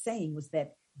out by saying was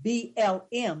that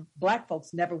BLM, black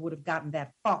folks, never would have gotten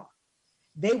that far.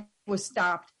 They were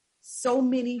stopped so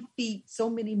many feet, so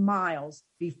many miles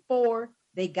before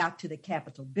they got to the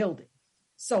Capitol building.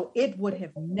 So it would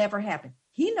have never happened.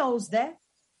 He knows that.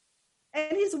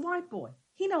 And he's a white boy.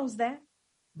 He knows that.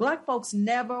 Black folks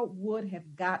never would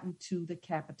have gotten to the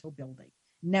Capitol building.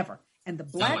 Never. And the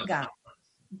black guy,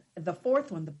 the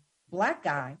fourth one, the black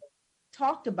guy,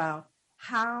 talked about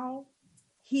how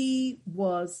he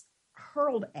was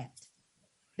hurled at.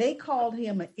 They called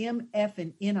him an MF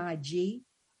and NIG.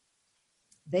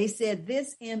 They said,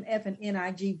 this MF and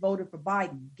NIG voted for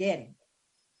Biden. Get him.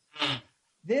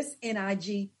 This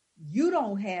NIG, you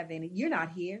don't have any. You're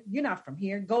not here. You're not from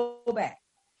here. Go back.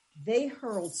 They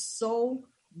hurled so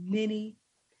many,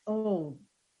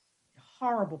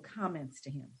 horrible comments to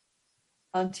him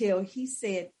until he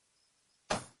said,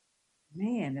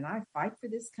 man, and I fight for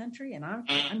this country and I'm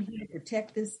here to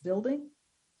protect this building.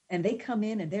 And they come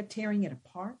in and they're tearing it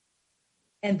apart,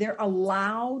 and they're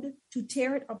allowed to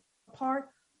tear it apart.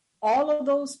 All of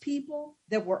those people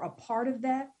that were a part of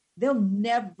that, they'll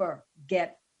never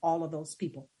get all of those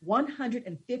people.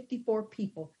 154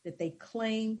 people that they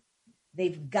claim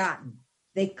they've gotten.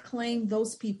 They claim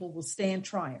those people will stand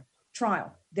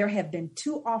trial. There have been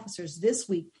 2 officers this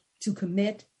week to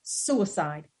commit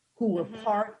suicide who were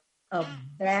part of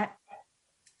that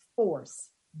force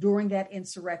during that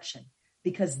insurrection,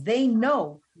 because they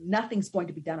know nothing's going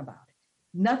to be done about it.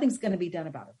 Nothing's going to be done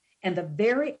about it. And the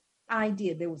very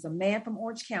idea, there was a man from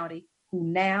Orange County who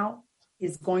now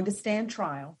is going to stand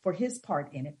trial for his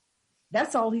part in it.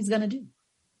 That's all he's going to do.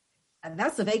 And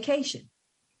that's a vacation.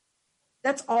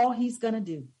 That's all he's going to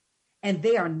do. And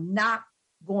they are not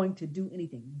going to do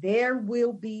anything. There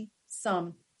will be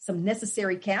some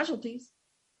necessary casualties.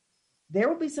 There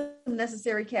will be some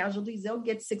necessary casualties. They'll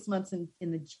get 6 months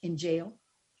in jail.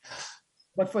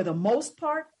 But for the most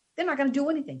part, they're not going to do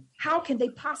anything. How can they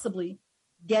possibly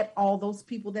get all those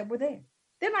people that were there?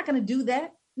 They're not going to do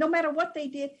that, no matter what they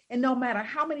did. And no matter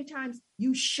how many times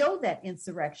you show that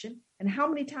insurrection and how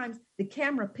many times the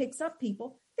camera picks up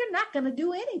people, they're not going to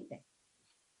do anything.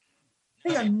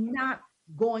 They are not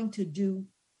going to do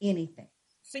anything.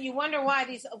 So you wonder why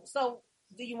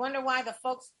do you wonder why the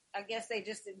folks, I guess they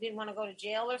just didn't want to go to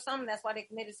jail or something? That's why they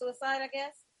committed suicide, I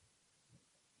guess?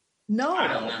 No. I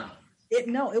don't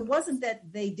know. It wasn't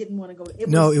that they didn't want to go. It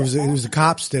was the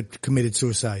cops that committed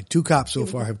suicide. 2 cops so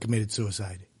far have committed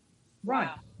suicide. Right.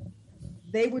 Wow.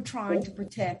 They were trying to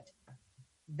protect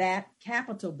that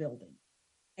Capitol building.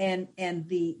 And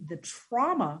the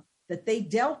trauma that they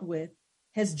dealt with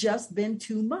has just been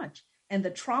too much. And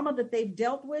the trauma that they've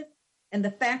dealt with and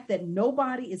the fact that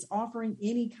nobody is offering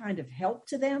any kind of help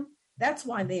to them, that's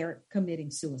why they are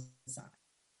committing suicide.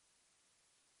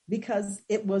 Because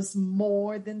it was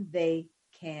more than they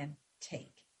can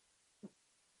take.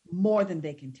 More than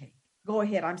they can take. Go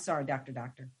ahead. I'm sorry, Doctor.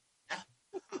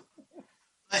 Well,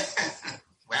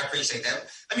 I appreciate that.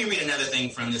 Let me read another thing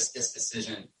from this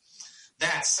decision.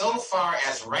 That so far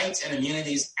as rights and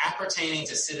immunities appertaining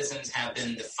to citizens have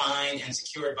been defined and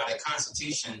secured by the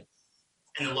Constitution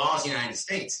and the laws of the United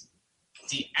States,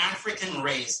 the African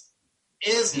race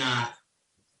is not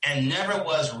and never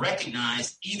was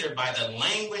recognized either by the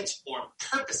language or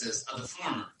purposes of the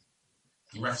former,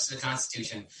 in reference to the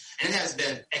Constitution, and it has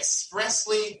been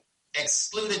expressly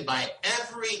excluded by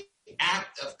every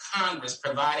act of Congress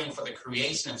providing for the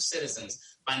creation of citizens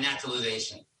by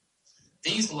naturalization.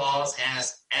 These laws,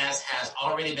 as has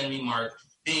already been remarked,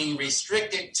 being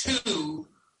restricted to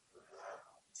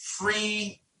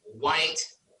free white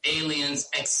aliens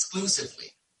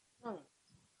exclusively.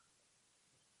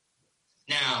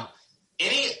 Now,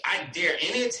 I dare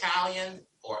any Italian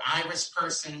or Irish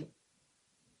person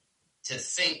to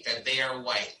think that they are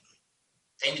white.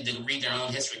 They need to read their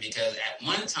own history, because at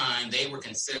one time they were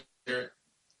considered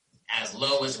as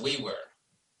low as we were.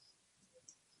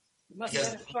 It must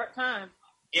have been a short time.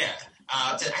 Yeah,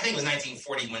 I think it was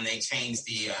 1940 when they changed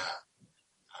the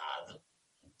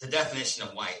definition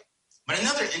of white. But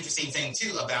another interesting thing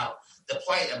too about the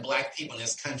plight of Black people in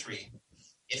this country,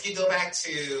 if you go back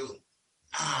to,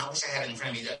 I wish I had it in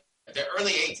front of me, the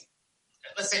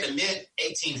let's say the mid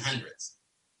 1800s,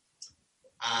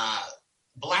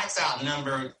 Blacks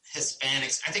outnumbered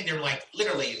Hispanics. I think there were like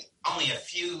literally only a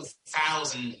few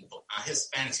thousand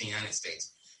Hispanics in the United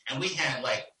States, and we had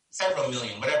like several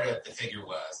million, whatever the figure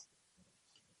was.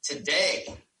 Today,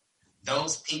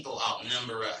 those people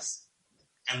outnumber us.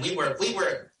 And we were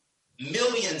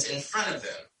millions in front of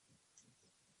them.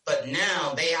 But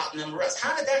now they outnumber us.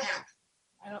 How did that happen?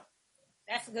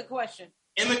 That's a good question.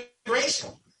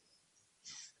 Immigration.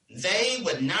 They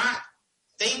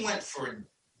went for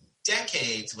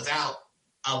decades without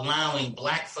allowing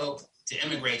Black folk to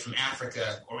immigrate from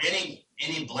Africa or any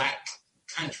Black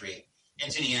country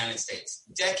into the United States.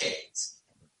 Decades.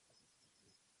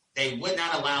 They would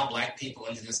not allow Black people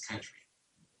into this country.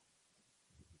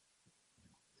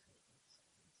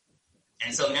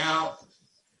 And so now,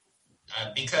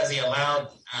 because they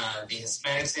allowed the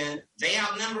Hispanics in, they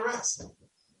outnumber us.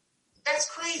 That's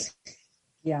crazy.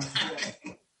 Yeah.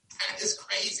 That is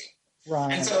crazy.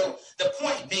 Right. And so the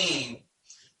point being,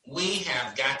 we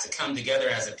have got to come together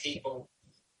as a people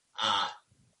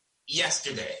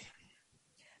yesterday.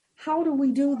 How do we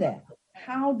do that?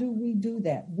 How do we do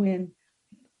that when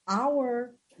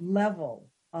our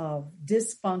level of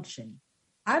dysfunction,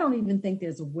 I don't even think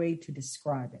there's a way to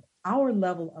describe it. Our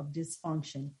level of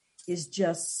dysfunction is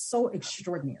just so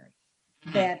extraordinary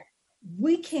that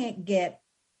we can't get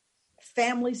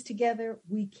families together.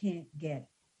 We can't get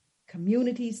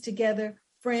communities together,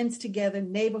 friends together,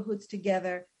 neighborhoods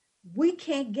together. We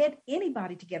can't get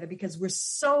anybody together because we're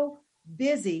so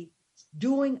busy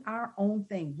doing our own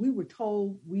thing. We were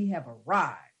told we have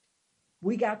arrived.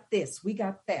 We got this, we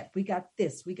got that, we got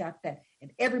this, we got that.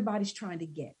 And everybody's trying to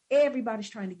get.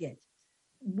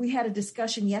 We had a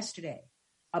discussion yesterday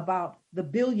about the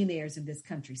billionaires in this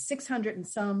country, 600 and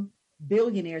some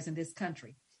billionaires in this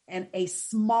country, and a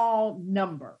small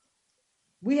number.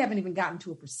 We haven't even gotten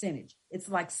to a percentage. It's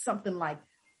like something like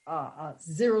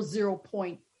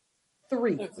 0.3.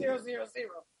 0.000,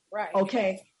 right.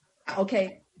 Okay.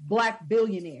 Black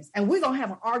billionaires. And we're going to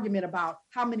have an argument about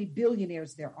how many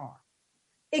billionaires there are.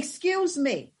 Excuse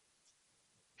me.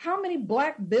 How many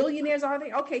black billionaires are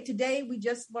there? Okay, today we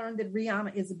just learned that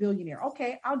Rihanna is a billionaire.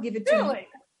 Okay, I'll give it to you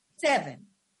 7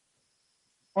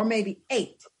 or maybe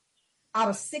 8 out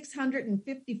of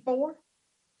 654.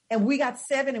 And we got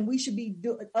 7 and we should be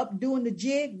up doing the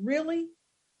jig. Really?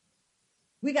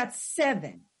 We got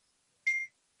 7.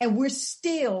 And we're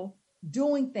still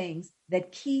doing things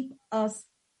that keep us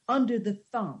under the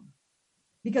thumb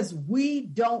because we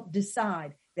don't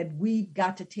decide that we've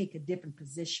got to take a different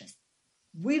position.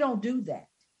 We don't do that.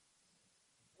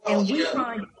 Well,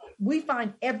 and we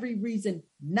find every reason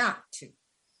not to.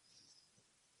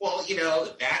 Well,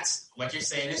 that's what you're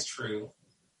saying is true.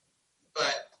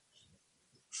 But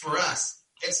for us,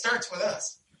 it starts with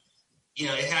us.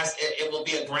 It will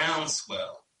be a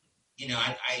groundswell.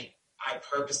 I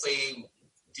purposely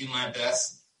do my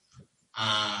best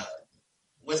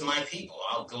with my people.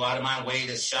 I'll go out of my way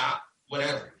to shop,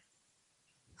 whatever.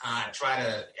 Try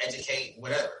to educate,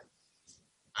 whatever.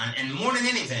 And more than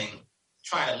anything,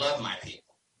 try to love my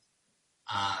people.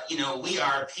 We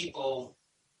are people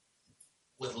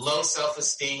with low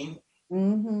self-esteem.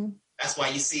 Mm-hmm. That's why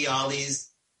you see all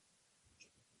these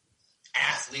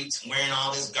athletes wearing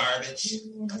all this garbage,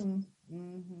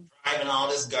 driving all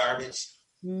this garbage,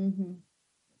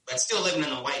 but still living in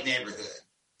a white neighborhood.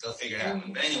 Go figure it out.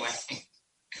 But anyway,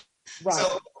 right.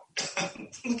 So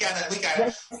we gotta.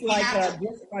 Just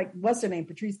like what's her name,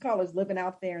 Patrice Cullors living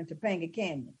out there in Topanga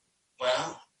Canyon.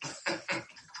 Well,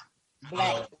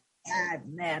 Black Lives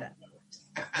Matter.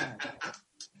 I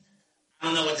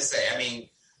don't know what to say. I mean,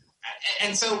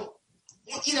 and so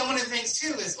one of the things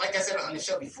too is, like I said on the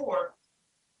show before,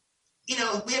 we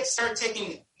have to start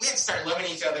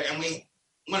loving each other and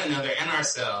one another and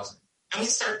ourselves, and we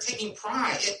start taking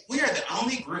pride. We are the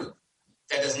only group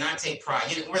that does not take pride.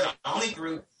 We're the only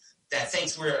group that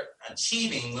thinks we're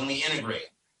achieving when we integrate.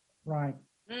 Right.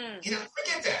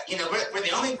 Forget that. We're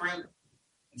the only group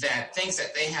that thinks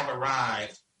that they have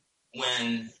arrived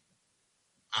when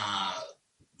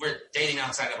we're dating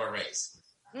outside of our race.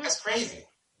 That's crazy.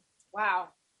 Wow.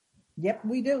 Yep,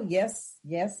 we do. Yes,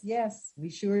 we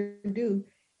sure do.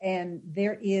 And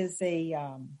there is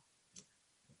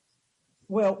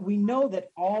we know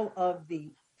that all of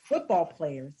the football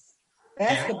players,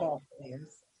 basketball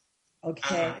players,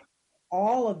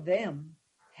 all of them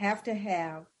have to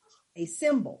have a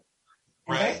symbol.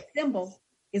 And that symbol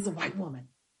is a white woman.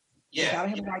 Yeah. You gotta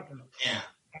have a white girl. Yeah.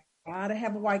 Gotta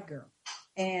have a white girl.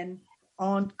 And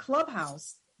on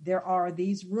Clubhouse, there are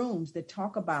these rooms that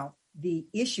talk about the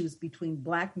issues between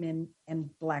black men and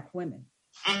black women.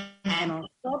 And on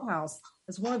Clubhouse,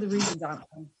 that's one of the reasons on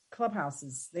Clubhouse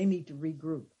is they need to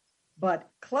regroup. But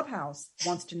Clubhouse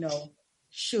wants to know,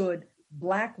 should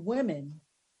black women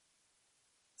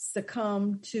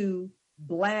succumb to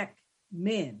black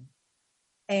men?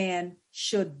 And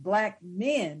should black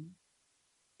men,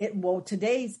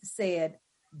 today's said,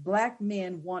 black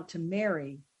men want to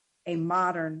marry a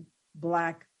modern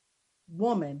black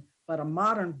woman, but a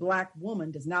modern black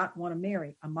woman does not want to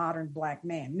marry a modern black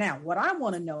man. Now, what I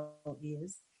want to know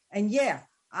is, and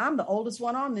I'm the oldest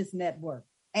one on this network,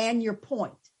 and your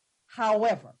point.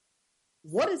 However,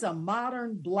 what is a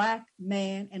modern black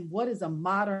man and what is a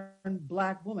modern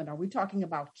black woman? Are we talking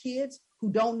about kids who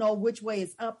don't know which way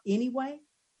is up anyway?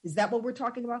 Is that what we're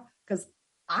talking about? Because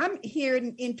I'm here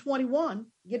in 21,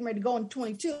 getting ready to go in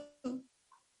 22.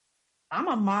 I'm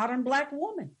a modern black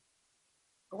woman.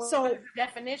 So what's the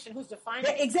definition? Who's defining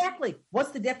it? Exactly. What's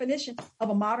the definition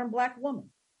of a modern black woman?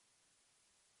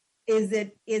 Is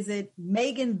it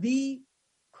Megan the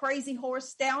crazy horse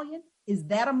stallion? Is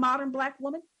that a modern black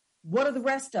woman? What are the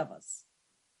rest of us?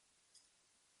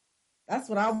 That's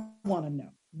what I want to know.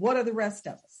 What are the rest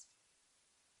of us?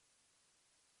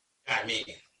 I mean,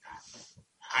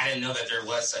 I didn't know that there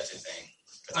was such a thing.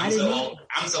 I'm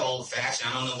so old fashioned.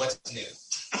 I don't know what's new.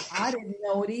 I didn't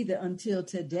know it either until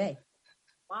today.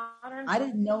 I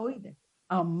didn't know either.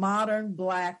 A modern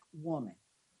black woman.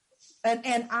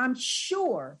 And I'm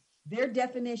sure their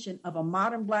definition of a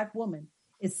modern black woman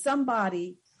is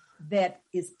somebody that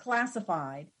is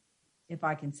classified, if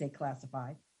I can say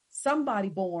classified, somebody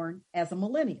born as a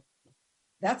millennial.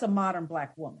 That's a modern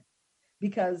black woman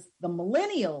because the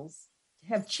millennials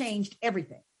have changed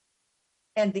everything.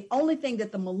 And the only thing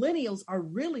that the millennials are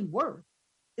really worth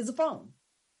is a phone.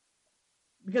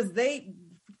 Because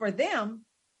for them,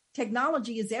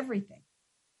 technology is everything.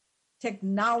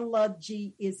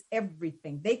 Technology is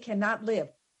everything. They cannot live.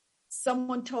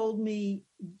 Someone told me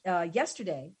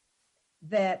yesterday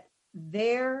that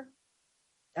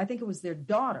I think it was their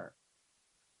daughter,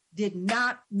 did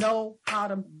not know how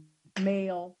to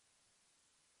mail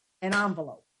an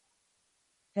envelope,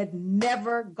 had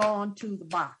never gone to the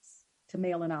box to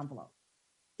mail an envelope.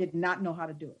 Did not know how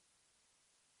to do it.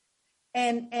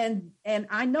 And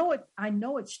I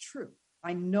know it's true.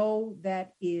 I know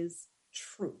that is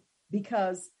true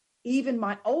because even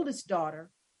my oldest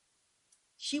daughter,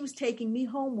 she was taking me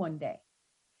home one day.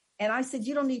 And I said,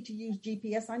 you don't need to use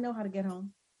GPS. I know how to get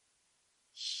home.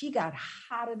 She got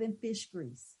hotter than fish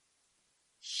grease.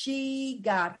 She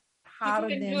got hotter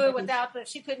than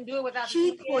she couldn't do it without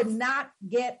she the GPS. Could not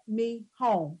get me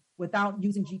home without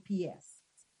using GPS.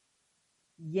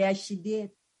 Yes, she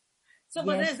did. So,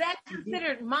 but is that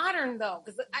considered modern though?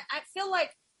 Because I feel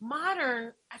like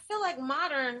modern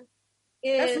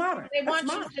is that's modern. They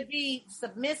want you to be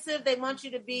submissive. They want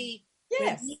you to be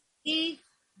beneath.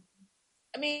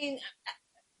 I mean,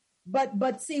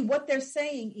 but see what they're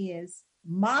saying is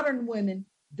modern women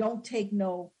don't take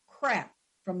no crap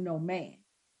from no man.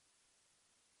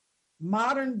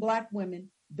 Modern black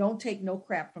women don't take no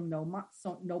crap from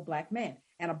no black man,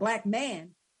 and a black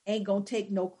man ain't gonna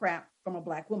take no crap from a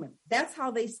black woman. That's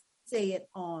how they say it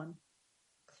on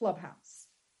Clubhouse.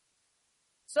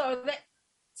 So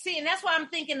and that's why I'm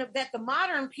thinking that the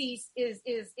modern piece is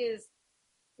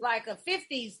like a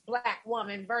 50s black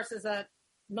woman versus a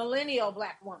millennial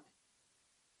black woman.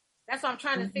 That's what I'm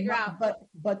trying to figure out.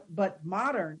 But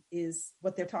modern is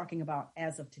what they're talking about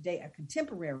as of today, a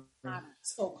contemporary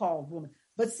so-called woman.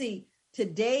 But see,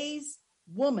 today's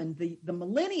woman, the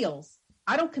millennials,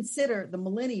 I don't consider the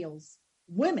millennials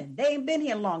women. They ain't been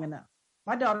here long enough.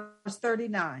 My daughter's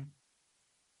 39.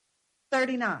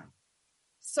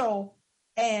 So,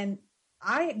 and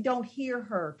I don't hear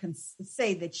her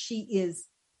say that she is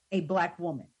a black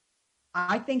woman.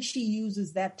 I think she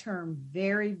uses that term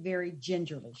very, very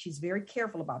gingerly. She's very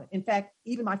careful about it. In fact,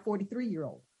 even my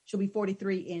 43-year-old, she'll be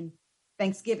 43 in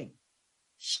Thanksgiving.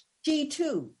 She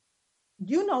too,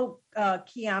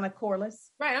 Kiana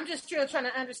Corliss. Right. I'm just trying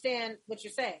to understand what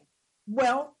you're saying.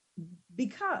 Well,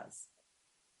 because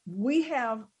we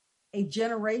have a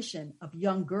generation of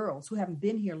young girls who haven't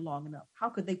been here long enough. How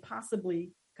could they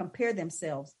possibly compare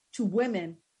themselves to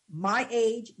women my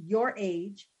age, your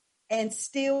age, and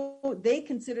still they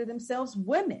consider themselves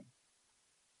women?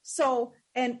 So,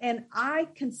 and I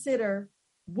consider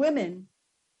women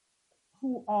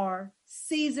who are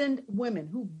seasoned women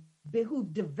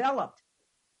who've developed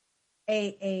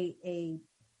a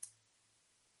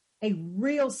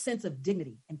real sense of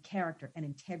dignity and character and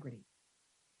integrity,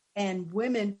 and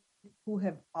women who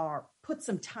are put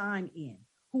some time in,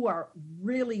 who are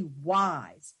really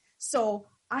wise. So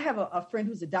I have a friend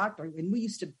who's a doctor, and we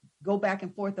used to go back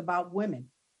and forth about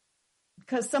women.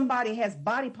 Because somebody has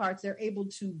body parts, they're able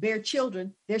to bear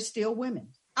children, they're still women.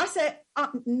 I said,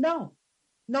 no,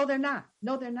 they're not.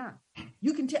 No, they're not.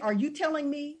 You can are you telling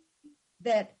me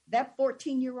that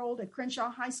 14-year-old at Crenshaw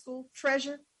High School,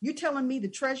 Treasure, you telling me the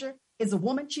Treasure is a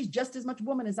woman? She's just as much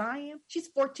woman as I am. She's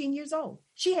 14 years old.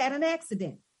 She had an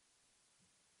accident.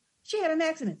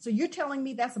 So you're telling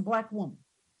me that's a black woman?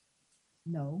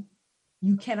 No,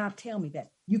 you cannot tell me that.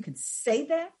 You can say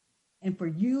that. And for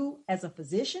you as a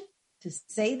physician to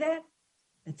say that,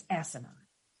 it's asinine.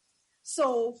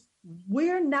 So we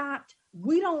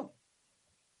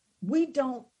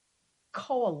don't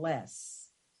coalesce.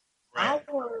 Right.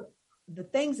 The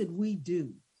things that we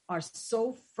do are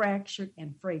so fractured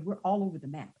and frayed. We're all over the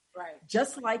map. Right.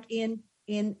 Just like in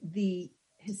the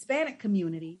Hispanic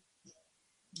community,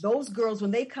 those girls,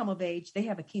 when they come of age, they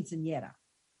have a quinceañera.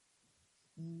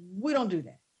 We don't do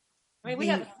that. I mean, we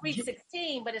have a Sweet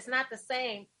 16, but it's not the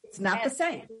same. It's not the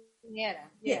same. Yeah,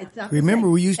 it's not. Remember,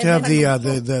 we used to have the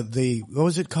the what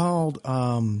was it called?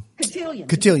 Cotillion.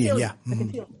 Cotillion, yeah. The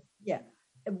cotillion, yeah.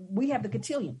 We have the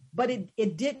cotillion, but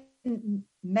it didn't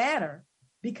matter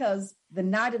because the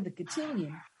night of the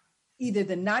cotillion, either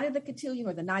the night of the cotillion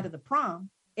or the night of the prom,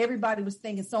 everybody was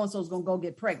thinking so and so is going to go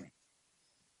get pregnant.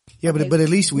 Yeah, but at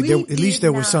least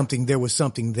there was something. There was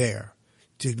something there.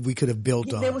 We could have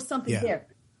built on. There was something there.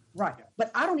 Right.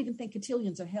 But I don't even think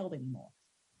cotillions are held anymore.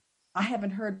 I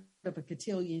haven't heard of a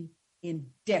cotillion in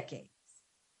decades.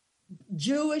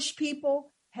 Jewish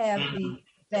people have the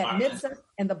bat mitzvah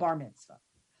and the bar mitzvah.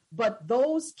 But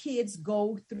those kids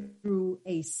go through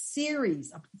a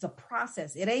series. It's a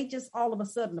process. It ain't just all of a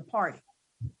sudden a party.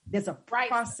 There's a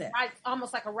process. Right,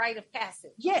 almost like a rite of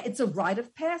passage. Yeah, it's a rite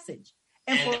of passage.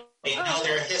 And they know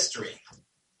their history.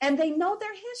 And they know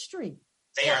their history.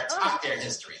 They are taught their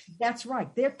history. That's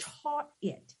right. They're taught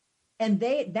it. And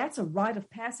that's a rite of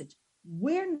passage.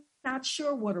 We're not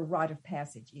sure what a rite of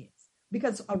passage is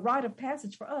because a rite of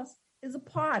passage for us is a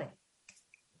party.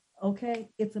 Okay?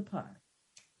 It's a party.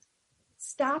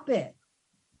 Stop it.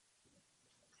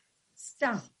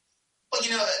 Stop.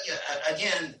 Well,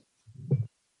 again,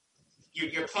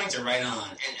 your points are right on.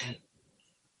 And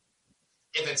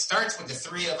if it starts with the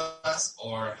three of us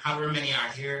or however many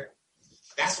are here,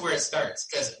 that's where it starts,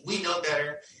 because we know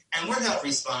better and we're held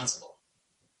responsible.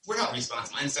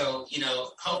 And so,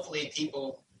 hopefully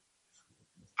people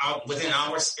within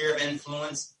our sphere of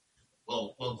influence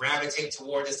will gravitate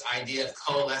toward this idea of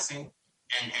coalescing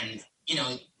and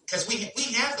because we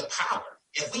have the power.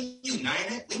 If we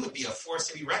united, we would be a force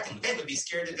to be reckoned with. They would be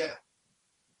scared to death.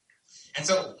 And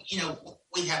so,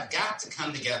 we have got to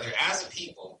come together as a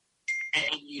people and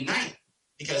unite,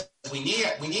 because we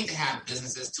need to have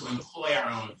businesses to employ our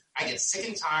own. I get sick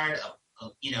and tired of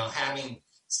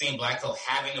seeing Black folk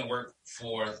having to work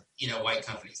for, white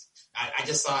companies. I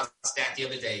just saw a stat the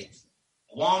other day.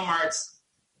 Walmart's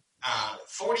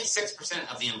 46%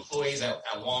 of the employees at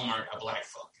Walmart are Black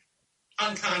folk.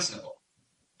 Unconscionable.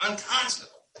 And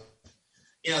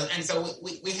so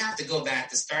we have to go back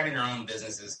to starting our own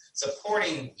businesses,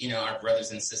 supporting, our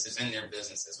brothers and sisters in their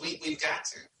businesses. We've got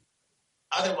to.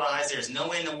 Otherwise, there's no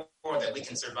way in the world that we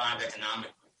can survive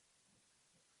economically.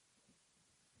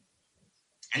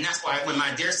 And that's why when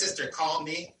my dear sister called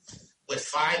me with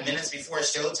 5 minutes before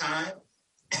showtime,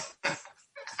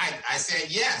 I said,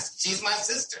 yes, she's my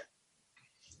sister.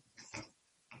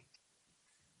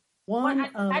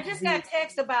 I just got a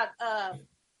text about,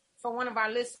 from one of our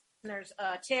listeners,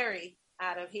 Terry,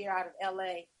 out of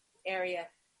LA area,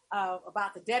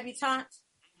 about the debutante.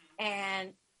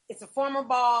 And it's a formal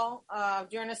ball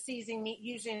during the season,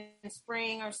 usually in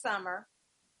spring or summer.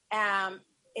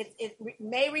 It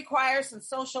may require some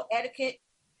social etiquette,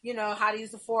 how to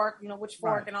use the fork, which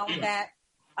fork and all of that.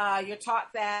 You're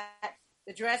taught that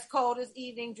the dress code is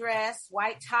evening dress,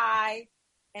 white tie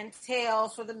and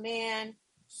tails for the men,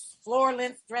 floor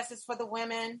length dresses for the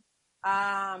women.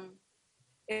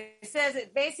 It says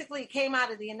it basically came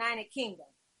out of the United Kingdom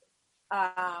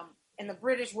and the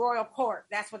British Royal Court.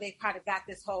 That's where they kind of got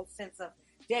this whole sense of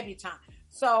debutante.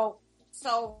 So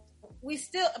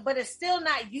but it's still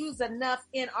not used enough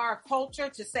in our culture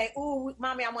to say, "Ooh,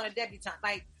 mommy, I want a debutante."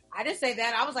 Like, I didn't say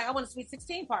that. I was like, I want a sweet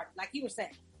 16 party, like you were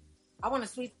saying. I want a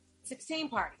sweet 16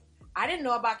 party. I didn't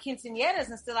know about quinceañeras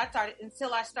until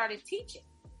I started teaching,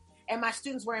 and my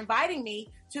students were inviting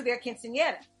me to their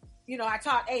quinceañera. I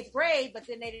taught 8th grade, but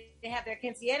then they didn't have their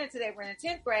quinceañera until they were in the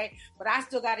 10th grade. But I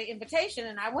still got an invitation,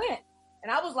 and I went.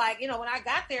 And I was like, when I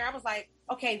got there, I was like,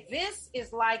 okay, this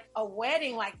is like a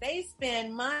wedding. Like, they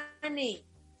spend money.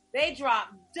 They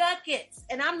drop ducats.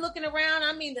 And I'm looking around,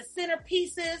 the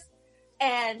centerpieces.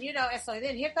 And, and so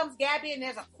then here comes Gabby, and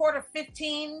there's a quarter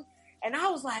 15. And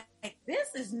I was like,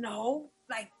 this is no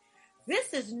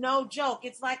joke.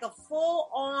 It's like a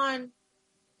full-on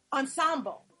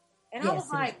ensemble. And I was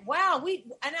like, wow,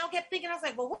 and I kept thinking, I was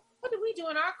like, well, what do we do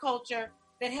in our culture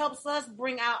that helps us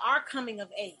bring out our coming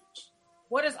of age?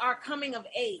 What is our coming of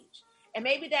age? And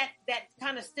maybe that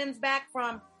kind of stems back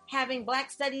from having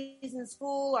Black studies in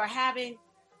school, or having,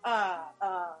 I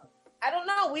don't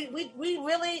know. We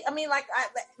really,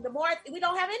 the more, we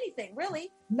don't have anything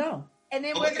really. No. And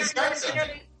then we're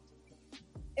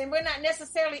not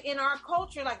necessarily in our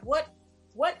culture. Like, what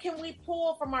can we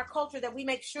pull from our culture that we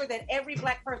make sure that every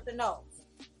Black person knows?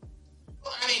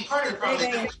 Well, part of the problem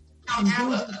is that we don't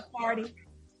have a party.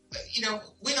 We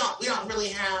don't really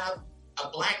have a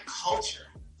Black culture,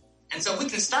 and so we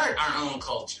can start our own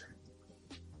culture.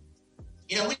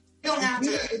 We don't have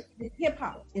to. It's hip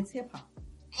hop.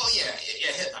 Well, yeah,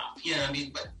 hip hop.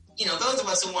 But those of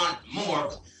us who want more,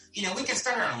 we can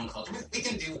start our own culture. We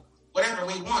can do whatever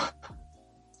we want.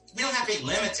 We don't have to be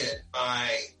limited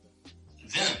by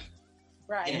them.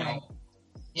 Right. Right.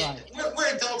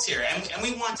 We're adults here, and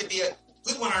we want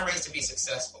our race to be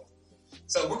successful.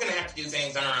 So we're going to have to do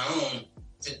things on our own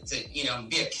to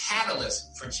be a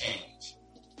catalyst for change.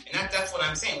 And that's what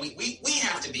I'm saying. We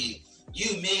have to be,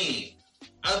 you, me,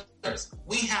 others.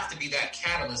 We have to be that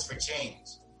catalyst for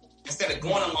change. Instead of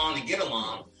going along to get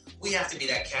along, we have to be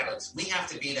that catalyst. We have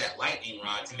to be that lightning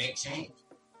rod to make change.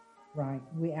 Right.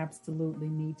 We absolutely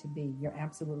need to be. You're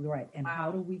absolutely right. And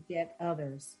how do we get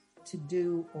others to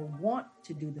do or want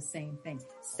to do the same thing?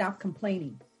 Stop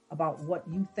complaining about what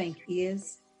you think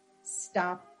is.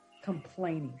 Stop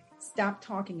complaining. Stop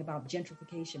talking about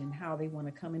gentrification and how they want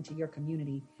to come into your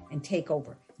community and take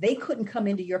over. They couldn't come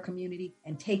into your community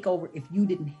and take over if you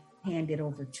didn't hand it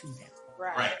over to them.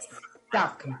 Right.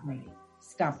 Stop complaining.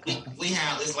 We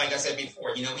have, it's like I said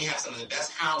before, we have some of the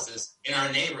best houses in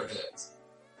our neighborhoods.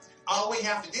 All we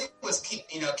have to do is keep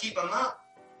them up.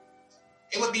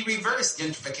 It would be reverse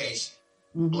gentrification.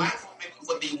 Mm-hmm. Black people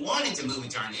would be wanting to move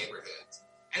into our neighborhoods.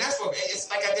 And that's what, it's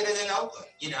like I did it in Oakland.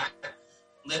 I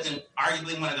lived in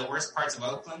arguably one of the worst parts of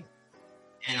Oakland.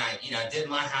 and I did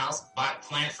my house, bought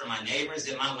plants for my neighbors,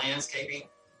 did my landscaping.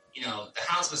 The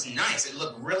house was nice. It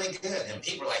looked really good. And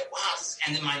people were like, wow.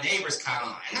 And then my neighbors caught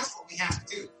on. And that's what we have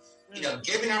to do.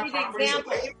 Giving our properties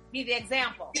away. Be the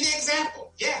example. Be the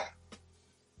example, yeah.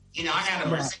 I had a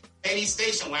Mercedes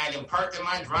station wagon parked in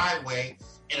my driveway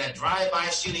in a drive-by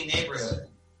shooting neighborhood.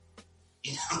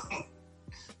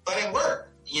 But it worked.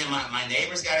 My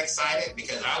neighbors got excited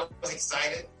because I was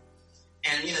excited.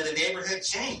 And, the neighborhood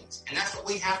changed. And that's what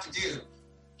we have to do.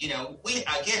 We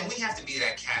have to be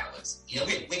that catalyst.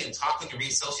 We can talk, we can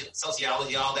read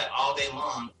sociology all day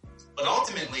long. But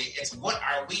ultimately, it's what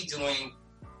are we doing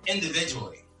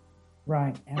individually?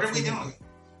 Right. Absolutely. What are we doing?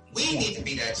 We need to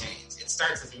be that change. It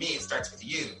starts with me. It starts with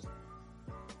you.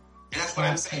 And that's what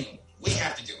I'm saying. We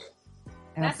have to do it.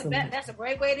 That's a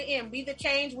great way to end. Be the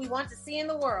change we want to see in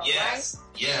the world. Yes.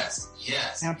 Right?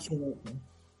 Yes. Absolutely.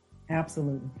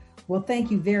 Well,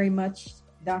 thank you very much,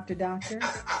 Dr.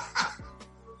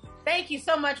 Thank you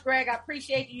so much, Greg. I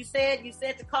appreciate you. You said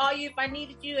to call you if I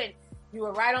needed you, and you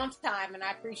were right on time, and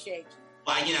I appreciate you.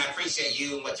 Well, I appreciate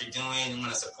you and what you're doing. I'm going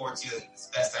to support you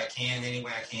as best I can, any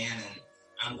way I can, and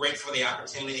I'm grateful for the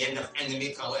opportunity and to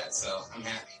meet Collette, so I'm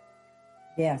happy.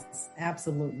 Yes,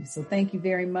 absolutely. So thank you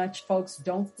very much, folks.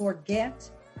 Don't forget,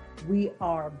 we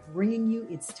are bringing you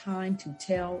It's Time to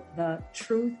Tell the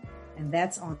Truth, and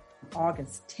that's on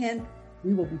August 10th.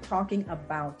 We will be talking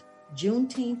about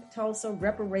Juneteenth, Tulsa,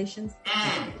 reparations,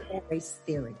 and race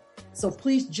theory. So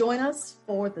please join us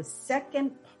for the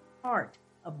second part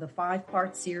of the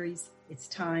 5-part series, It's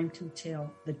Time to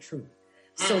Tell the Truth.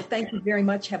 So thank you very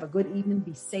much. Have a good evening.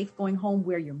 Be safe going home.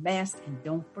 Wear your mask. And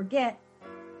don't forget,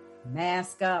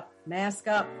 mask up.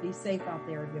 Be safe out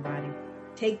there, everybody.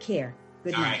 Take care.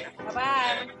 Good night.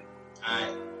 Bye-bye.